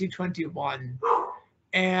 2021.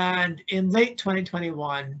 And in late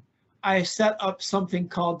 2021, I set up something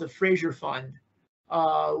called the Frazier Fund,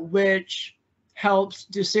 which helps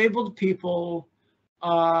disabled people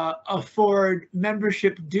afford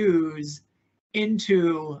membership dues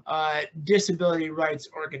into disability rights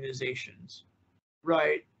organizations,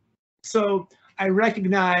 right? So I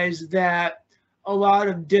recognize that a lot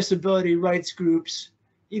of disability rights groups,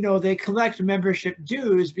 they collect membership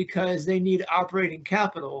dues because they need operating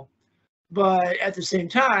capital. But at the same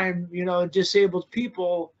time, disabled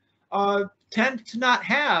people tend to not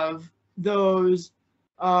have those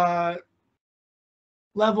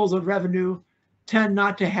levels of revenue, tend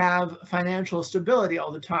not to have financial stability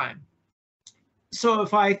all the time. So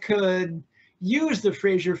if I could use the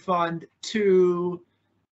Frazier Fund to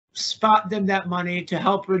spot them that money to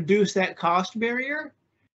help reduce that cost barrier,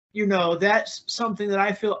 that's something that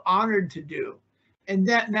I feel honored to do. And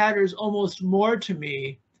that matters almost more to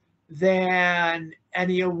me than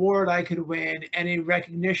any award I could win, any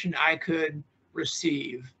recognition I could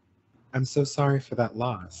receive. I'm so sorry for that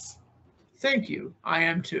loss. Thank you. I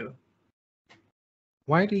am too.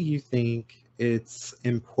 Why do you think it's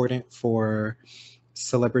important for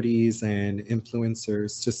celebrities and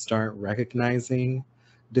influencers to start recognizing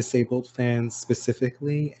disabled fans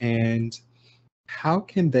specifically? And how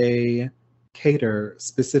can they cater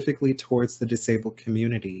specifically towards the disabled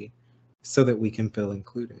community so that we can feel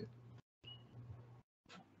included?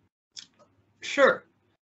 Sure.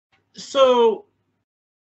 So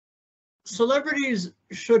celebrities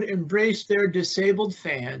should embrace their disabled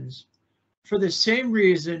fans for the same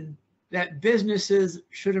reason that businesses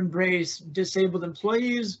should embrace disabled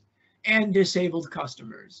employees and disabled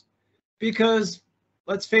customers. Because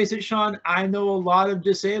let's face it, Sean, I know a lot of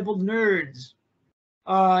disabled nerds.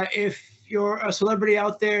 If you're a celebrity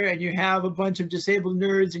out there and you have a bunch of disabled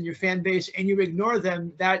nerds in your fan base and you ignore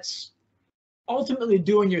them, that's ultimately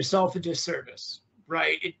doing yourself a disservice,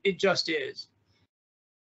 right? It just is.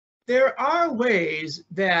 There are ways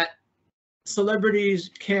that celebrities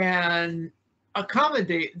can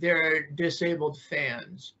accommodate their disabled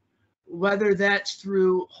fans, whether that's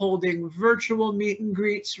through holding virtual meet and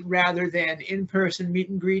greets rather than in-person meet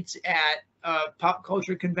and greets at pop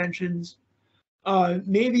culture conventions.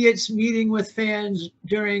 Maybe it's meeting with fans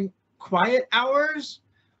during quiet hours.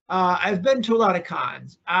 I've been to a lot of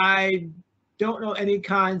cons. I don't know any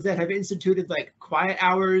cons that have instituted like quiet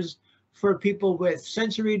hours for people with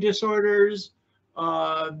sensory disorders,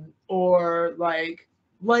 or like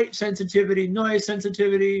light sensitivity, noise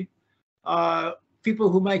sensitivity, people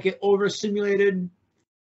who might get overstimulated,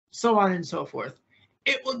 so on and so forth.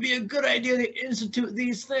 It would be a good idea to institute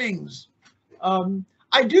these things.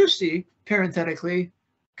 I do see, parenthetically,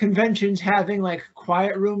 conventions having like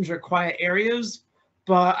quiet rooms or quiet areas,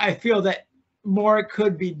 but I feel that more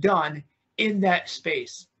could be done in that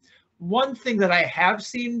space. One thing that I have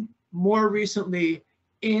seen more recently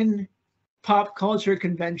in pop culture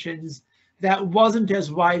conventions that wasn't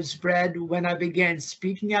as widespread when I began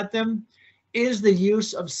speaking at them is the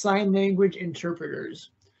use of sign language interpreters.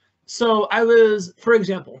 So for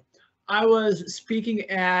example, I was speaking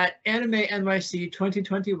at Anime NYC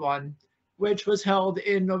 2021, which was held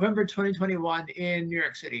in November 2021 in New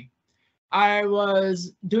York City. I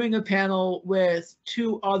was doing a panel with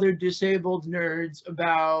two other disabled nerds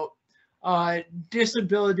about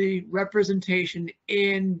disability representation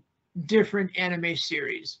in different anime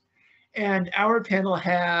series. And our panel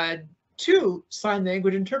had two sign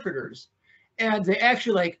language interpreters. And they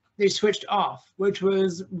actually they switched off, which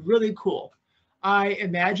was really cool. I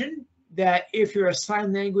imagine that if you're a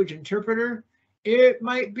sign language interpreter, it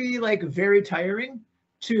might be like very tiring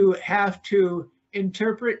to have to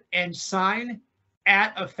interpret and sign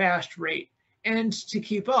at a fast rate and to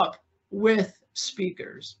keep up with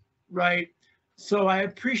speakers, right? So I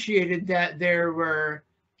appreciated that there were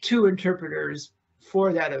two interpreters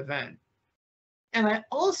for that event. And I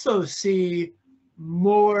also see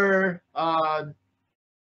more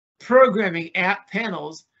programming at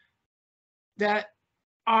panels that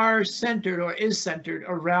are centered or is centered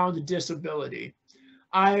around disability.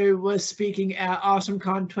 I was speaking at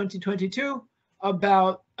AwesomeCon 2022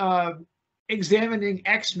 about examining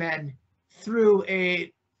X-Men through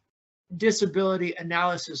a disability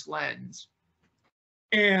analysis lens.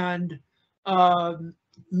 And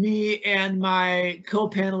me and my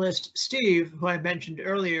co-panelist, Steve, who I mentioned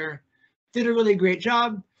earlier, did a really great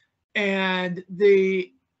job. And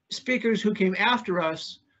the speakers who came after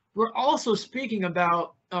us were also speaking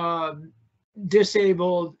about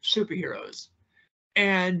disabled superheroes.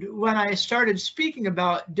 And when I started speaking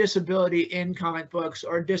about disability in comic books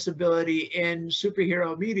or disability in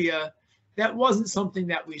superhero media, that wasn't something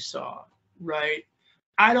that we saw, right?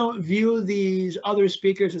 I don't view these other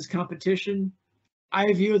speakers as competition.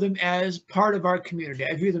 I view them as part of our community.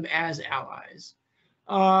 I view them as allies.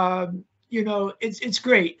 It's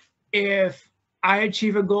great if I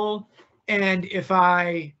achieve a goal and if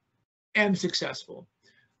I am successful.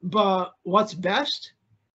 But what's best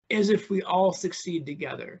is if we all succeed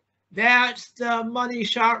together. That's the money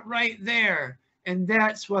shot right there. And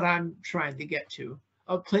that's what I'm trying to get to,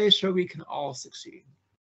 a place where we can all succeed.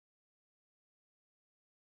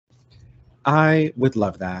 I would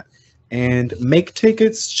love that. And make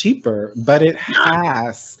tickets cheaper, but it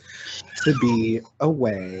has to be a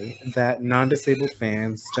way that non-disabled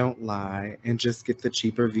fans don't lie and just get the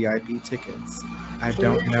cheaper VIP tickets. I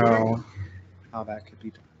don't know how that could be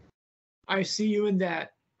done. I see you in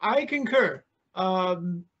that. I concur.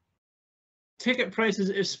 Ticket prices,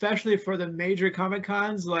 especially for the major Comic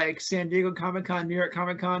Cons like San Diego Comic Con, New York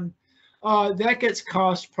Comic Con, That gets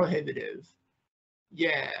cost prohibitive.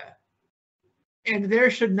 Yeah. And there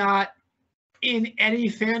should not, in any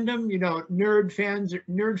fandom, nerd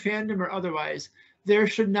fandom or otherwise, there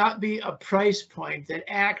should not be a price point that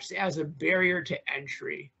acts as a barrier to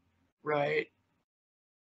entry, right?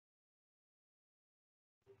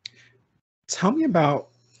 Tell me about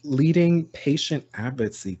leading patient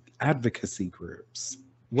advocacy groups.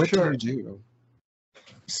 What Sure. do you do?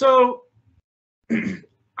 So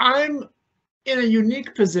I'm in a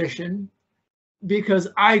unique position because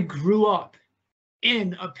I grew up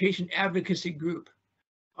in a patient advocacy group.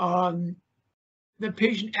 The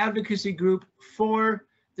patient advocacy group for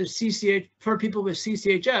the for people with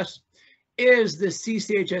CCHS is the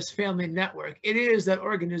CCHS Family Network. It is that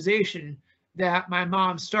organization that my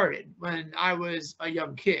mom started when I was a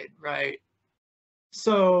young kid, right?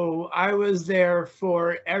 So I was there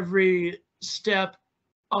for every step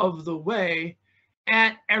of the way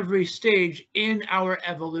at every stage in our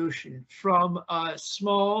evolution, from a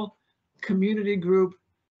small community group,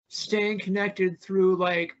 staying connected through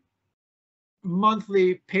like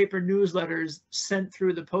monthly paper newsletters sent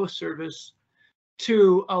through the post service,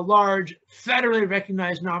 to a large federally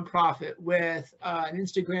recognized nonprofit with an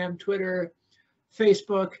Instagram, Twitter,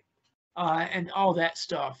 Facebook, and all that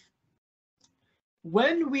stuff.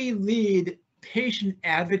 When we lead patient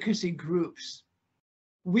advocacy groups,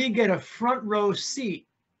 we get a front row seat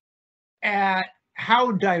at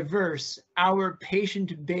how diverse our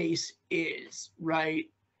patient base is, right?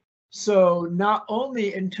 So not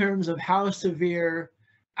only in terms of how severe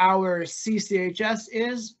our CCHS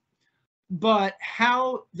is, but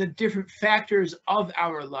how the different factors of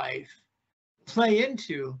our life play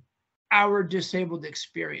into our disabled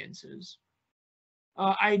experiences.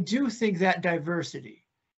 I do think that diversity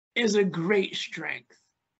is a great strength,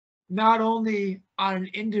 not only on an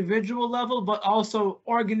individual level, but also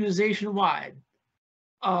organization-wide.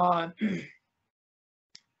 But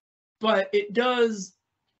it does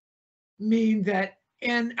mean that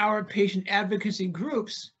in our patient advocacy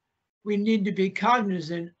groups, we need to be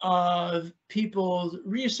cognizant of people's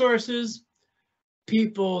resources,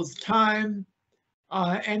 people's time,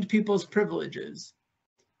 and people's privileges.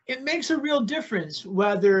 It makes a real difference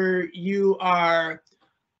whether you are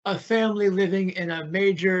a family living in a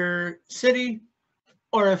major city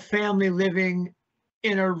or a family living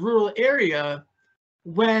in a rural area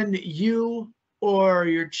when you or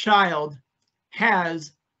your child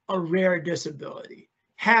has a rare disability,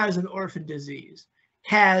 has an orphan disease,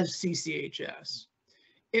 has CCHS.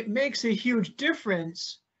 It makes a huge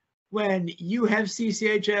difference when you have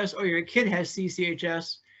CCHS or your kid has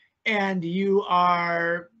CCHS and you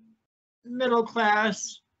are middle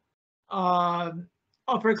class,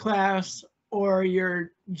 upper class, or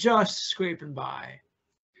you're just scraping by.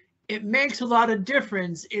 It makes a lot of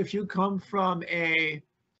difference if you come from a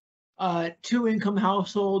two-income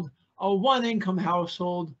household, a one-income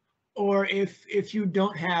household, or if you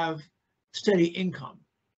don't have steady income,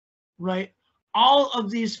 right? All of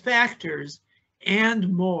these factors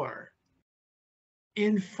and more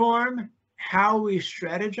inform how we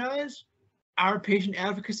strategize our patient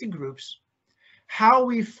advocacy groups, how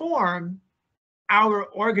we form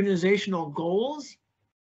our organizational goals,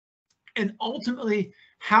 and ultimately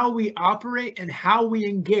how we operate and how we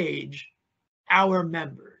engage our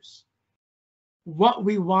members. What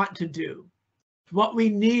we want to do, what we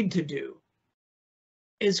need to do,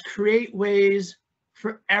 is create ways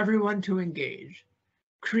for everyone to engage,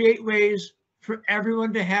 create ways for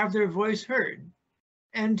everyone to have their voice heard,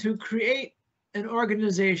 and to create an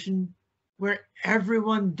organization where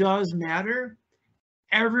everyone does matter,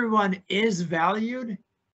 everyone is valued,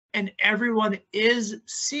 and everyone is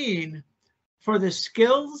seen for the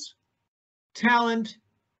skills, talent,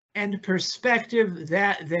 and perspective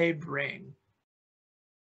that they bring.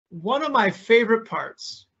 One of my favorite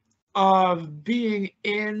parts of being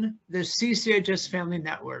in the CCHS Family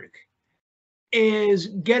Network is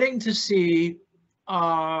getting to see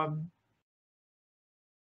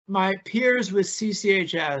my peers with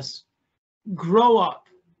CCHS grow up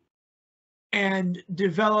and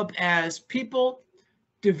develop as people,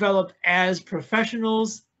 develop as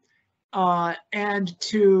professionals, and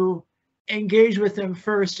to engage with them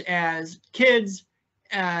first as kids,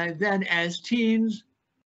 then as teens,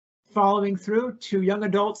 following through to young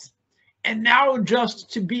adults, and now just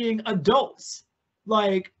to being adults.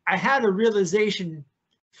 Like, I had a realization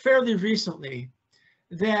fairly recently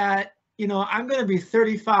that, I'm going to be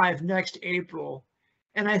 35 next April.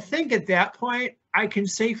 And I think at that point, I can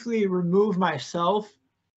safely remove myself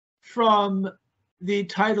from the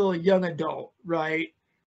title young adult, right?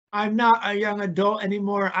 I'm not a young adult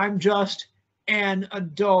anymore. I'm just an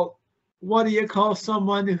adult what do you call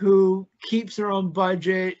someone who keeps their own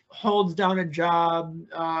budget, holds down a job,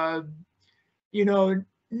 you know,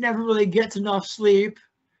 never really gets enough sleep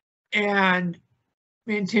and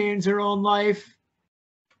maintains their own life?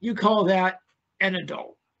 You call that an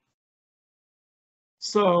adult.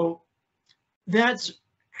 So that's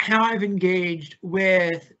how I've engaged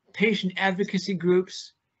with patient advocacy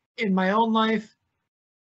groups in my own life.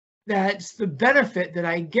 That's the benefit that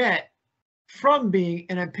I get from being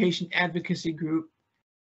in a patient advocacy group.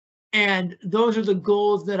 And those are the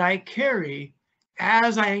goals that I carry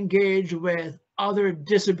as I engage with other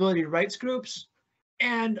disability rights groups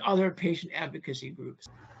and other patient advocacy groups.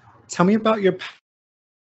 Tell me about your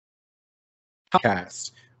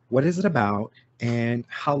podcast. What is it about, and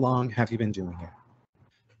how long have you been doing it?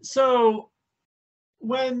 So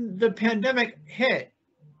when the pandemic hit,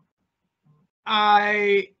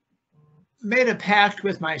 I made a pact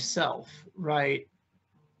with myself, right?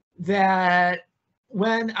 That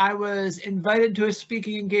when I was invited to a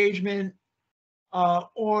speaking engagement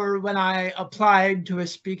or when I applied to a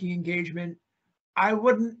speaking engagement, I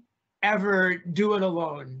wouldn't ever do it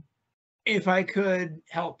alone if I could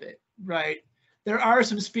help it, right? There are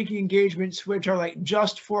some speaking engagements which are like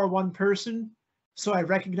just for one person, so I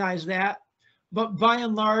recognize that. But by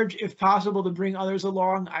and large, if possible to bring others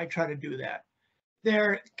along, I try to do that.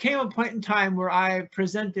 There came a point in time where I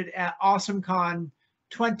presented at AwesomeCon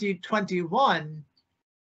 2021,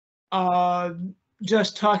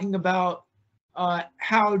 just talking about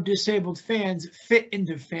how disabled fans fit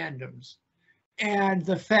into fandoms, and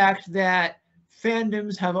the fact that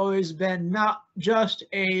fandoms have always been not just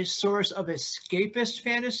a source of escapist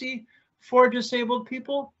fantasy for disabled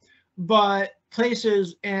people, but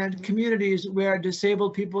places and communities where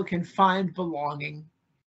disabled people can find belonging,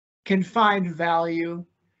 can find value,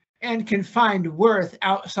 and can find worth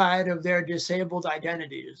outside of their disabled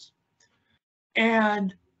identities.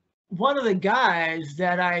 And one of the guys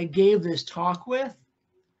that I gave this talk with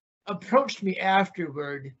approached me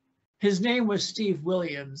afterward. His name was Steve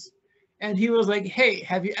Williams. And he was like, hey,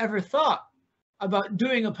 have you ever thought about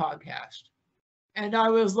doing a podcast? And I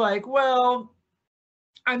was like, well,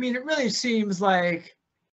 I mean, it really seems like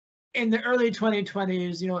in the early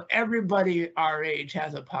 2020s, you know, everybody our age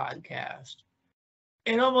has a podcast.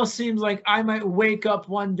 It almost seems like I might wake up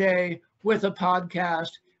one day with a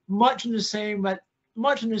podcast, much in the same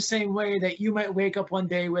way that you might wake up one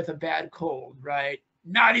day with a bad cold, right?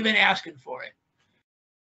 Not even asking for it.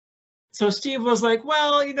 So Steve was like,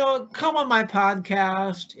 well, you know, come on my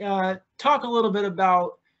podcast, talk a little bit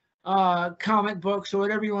about comic books or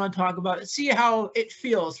whatever you want to talk about, see how it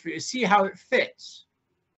feels for you, see how it fits.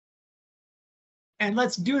 And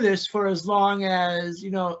let's do this for as long as,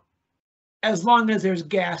 you know, as long as there's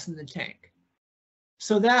gas in the tank.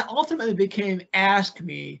 So that ultimately became Ask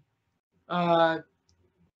Me,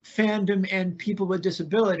 fandom and people with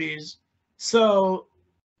disabilities. So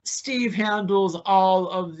Steve handles all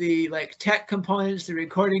of the like tech components, the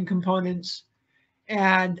recording components,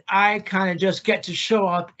 and I kind of just get to show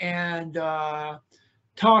up and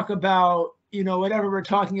talk about, you know, whatever we're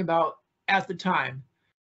talking about at the time.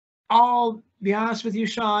 I'll be honest with you,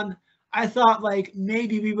 Sean, I thought like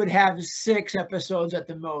maybe we would have 6 episodes at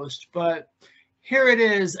the most, but here it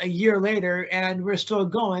is a year later and we're still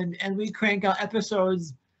going, and we crank out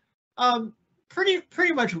episodes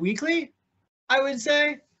pretty much weekly, I would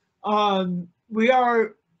say. We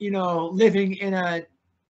are, you know, living in a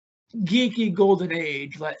geeky golden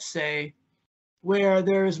age, let's say, where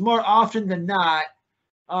there's more often than not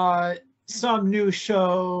some new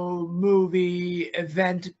show, movie,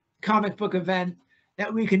 event, comic book event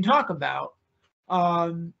that we can talk about.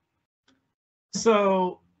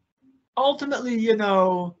 So ultimately, you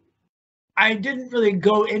know, I didn't really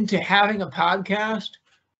go into having a podcast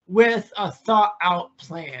with a thought out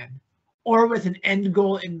plan or with an end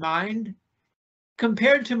goal in mind.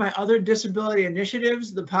 Compared to my other disability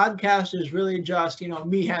initiatives, the podcast is really just, you know,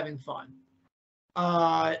 me having fun.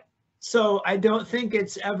 So I don't think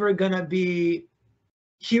it's ever going to be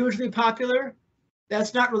hugely popular.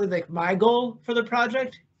 That's not really like my goal for the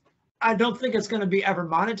project. I don't think it's going to be ever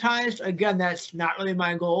monetized. Again, that's not really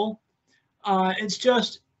my goal. It's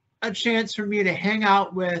just a chance for me to hang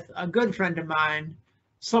out with a good friend of mine,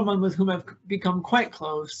 someone with whom I've become quite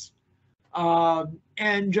close,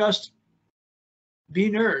 and just be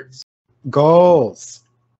nerds. Goals.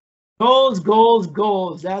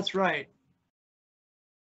 Goals. That's right.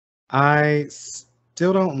 I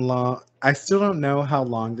still don't know how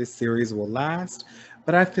long this series will last,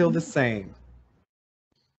 but I feel the same.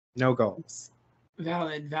 No goals.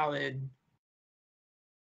 Valid.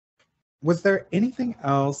 Was there anything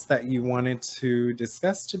else that you wanted to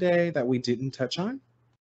discuss today that we didn't touch on?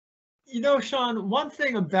 You know, Sean, one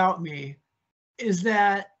thing about me is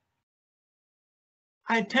that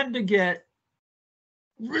I tend to get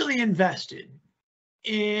really invested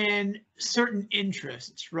in certain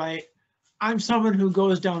interests, right? I'm someone who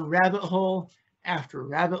goes down rabbit hole after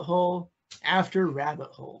rabbit hole after rabbit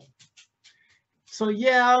hole. So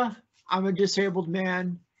yeah, I'm a disabled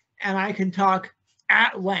man and I can talk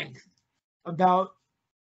at length about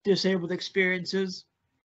disabled experiences.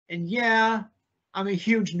 And yeah, I'm a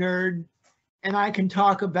huge nerd and I can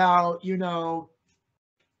talk about, you know,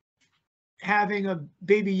 having a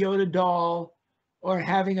Baby Yoda doll or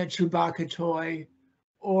having a Chewbacca toy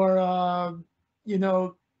or, you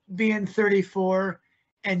know, being 34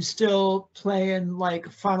 and still playing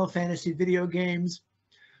like Final Fantasy video games.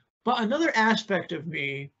 But another aspect of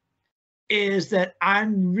me is that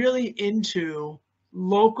I'm really into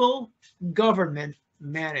local government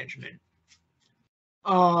management.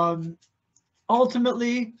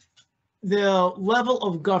 Ultimately, the level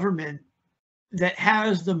of government that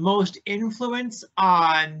has the most influence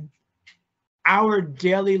on our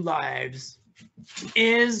daily lives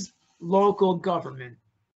is local government.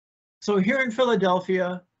 So here in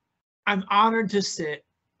Philadelphia, I'm honored to sit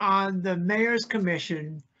on the Mayor's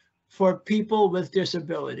Commission for People with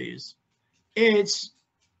Disabilities. It's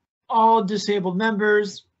all disabled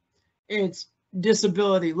members, it's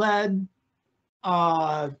disability led,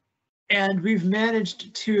 and we've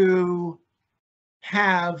managed to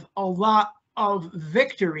have a lot of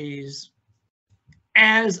victories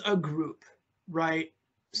as a group, right?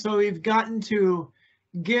 So we've gotten to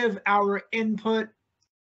give our input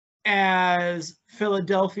as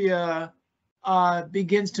Philadelphia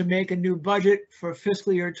begins to make a new budget for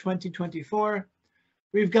fiscal year 2024.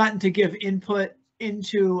 We've gotten to give input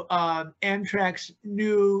into Amtrak's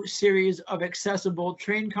new series of accessible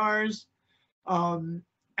train cars. And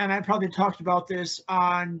I probably talked about this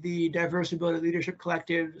on the Diversibility Leadership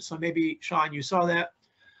Collective, so maybe, Sean, you saw that.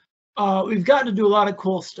 We've gotten to do a lot of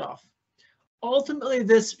cool stuff. Ultimately,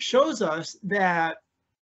 this shows us that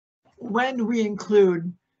when we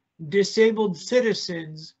include disabled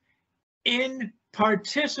citizens in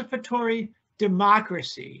participatory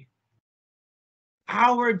democracy,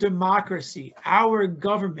 our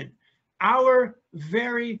government, our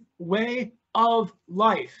very way of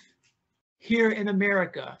life here in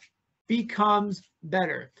America becomes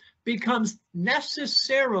better, becomes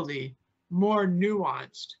necessarily more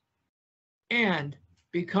nuanced, and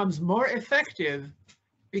becomes more effective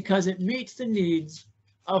because it meets the needs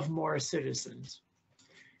of more citizens.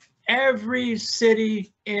 Every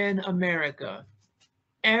city in America,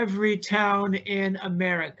 every town in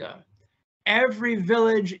America, every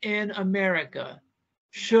village in America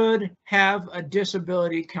should have a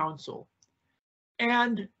disability council.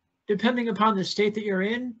 And depending upon the state that you're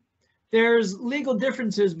in, there's legal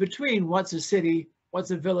differences between what's a city,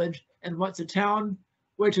 what's a village, and what's a town,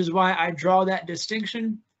 which is why I draw that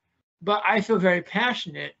distinction. But I feel very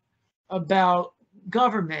passionate about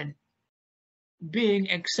government being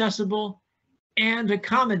accessible and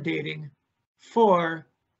accommodating for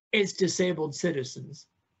its disabled citizens.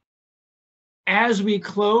 As we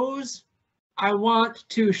close, I want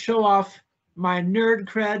to show off my nerd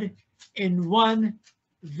cred in one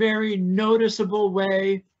very noticeable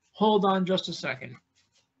way. Hold on just a second.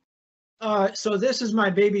 So this is my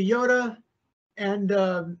Baby Yoda, and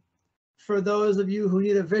for those of you who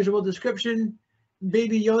need a visual description,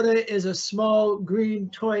 Baby Yoda is a small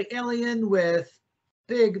green toy alien with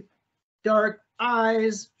big dark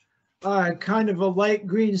eyes, kind of a light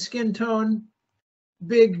green skin tone,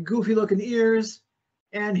 big goofy looking ears,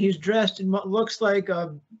 and he's dressed in what looks like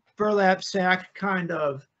a burlap sack, kind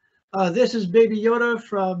of. This is Baby Yoda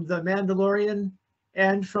from The Mandalorian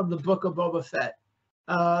and from the Book of Boba Fett.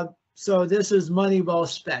 So this is money well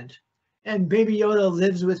spent. And Baby Yoda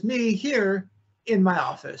lives with me here in my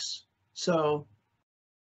office. So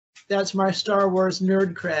that's my Star Wars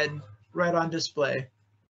nerd cred right on display.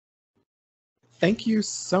 Thank you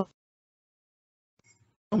so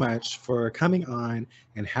much for coming on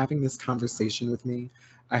and having this conversation with me.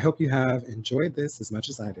 I hope you have enjoyed this as much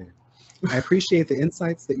as I did. I appreciate the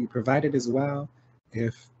insights that you provided as well.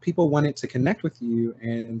 If people wanted to connect with you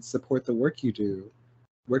and support the work you do,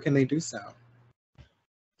 where can they do so?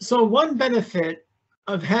 So one benefit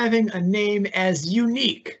of having a name as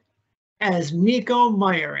unique as Nico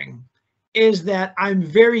Meyering is that I'm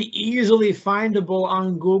very easily findable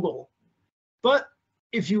on Google. But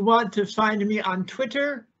if you want to find me on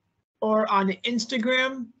Twitter or on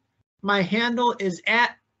Instagram, my handle is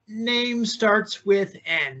 @name starts with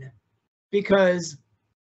N, because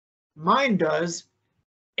Mine does,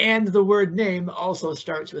 and the word name also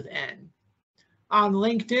starts with N. On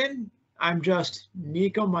LinkedIn, I'm just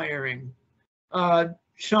Nico Meyering.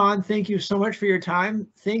 Sean, thank you so much for your time.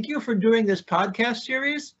 Thank you for doing this podcast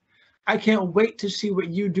series. I can't wait to see what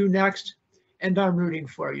you do next, and I'm rooting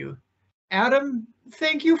for you. Adam,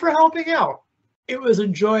 thank you for helping out. It was a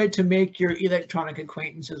joy to make your electronic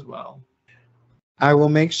acquaintance as well. I will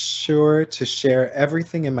make sure to share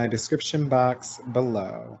everything in my description box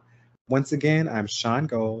below. Once again, I'm Sean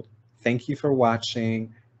Gold. Thank you for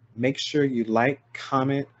watching. Make sure you like,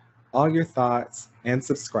 comment all your thoughts, and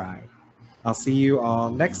subscribe. I'll see you all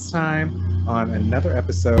next time on another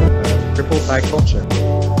episode of Crippled by Culture.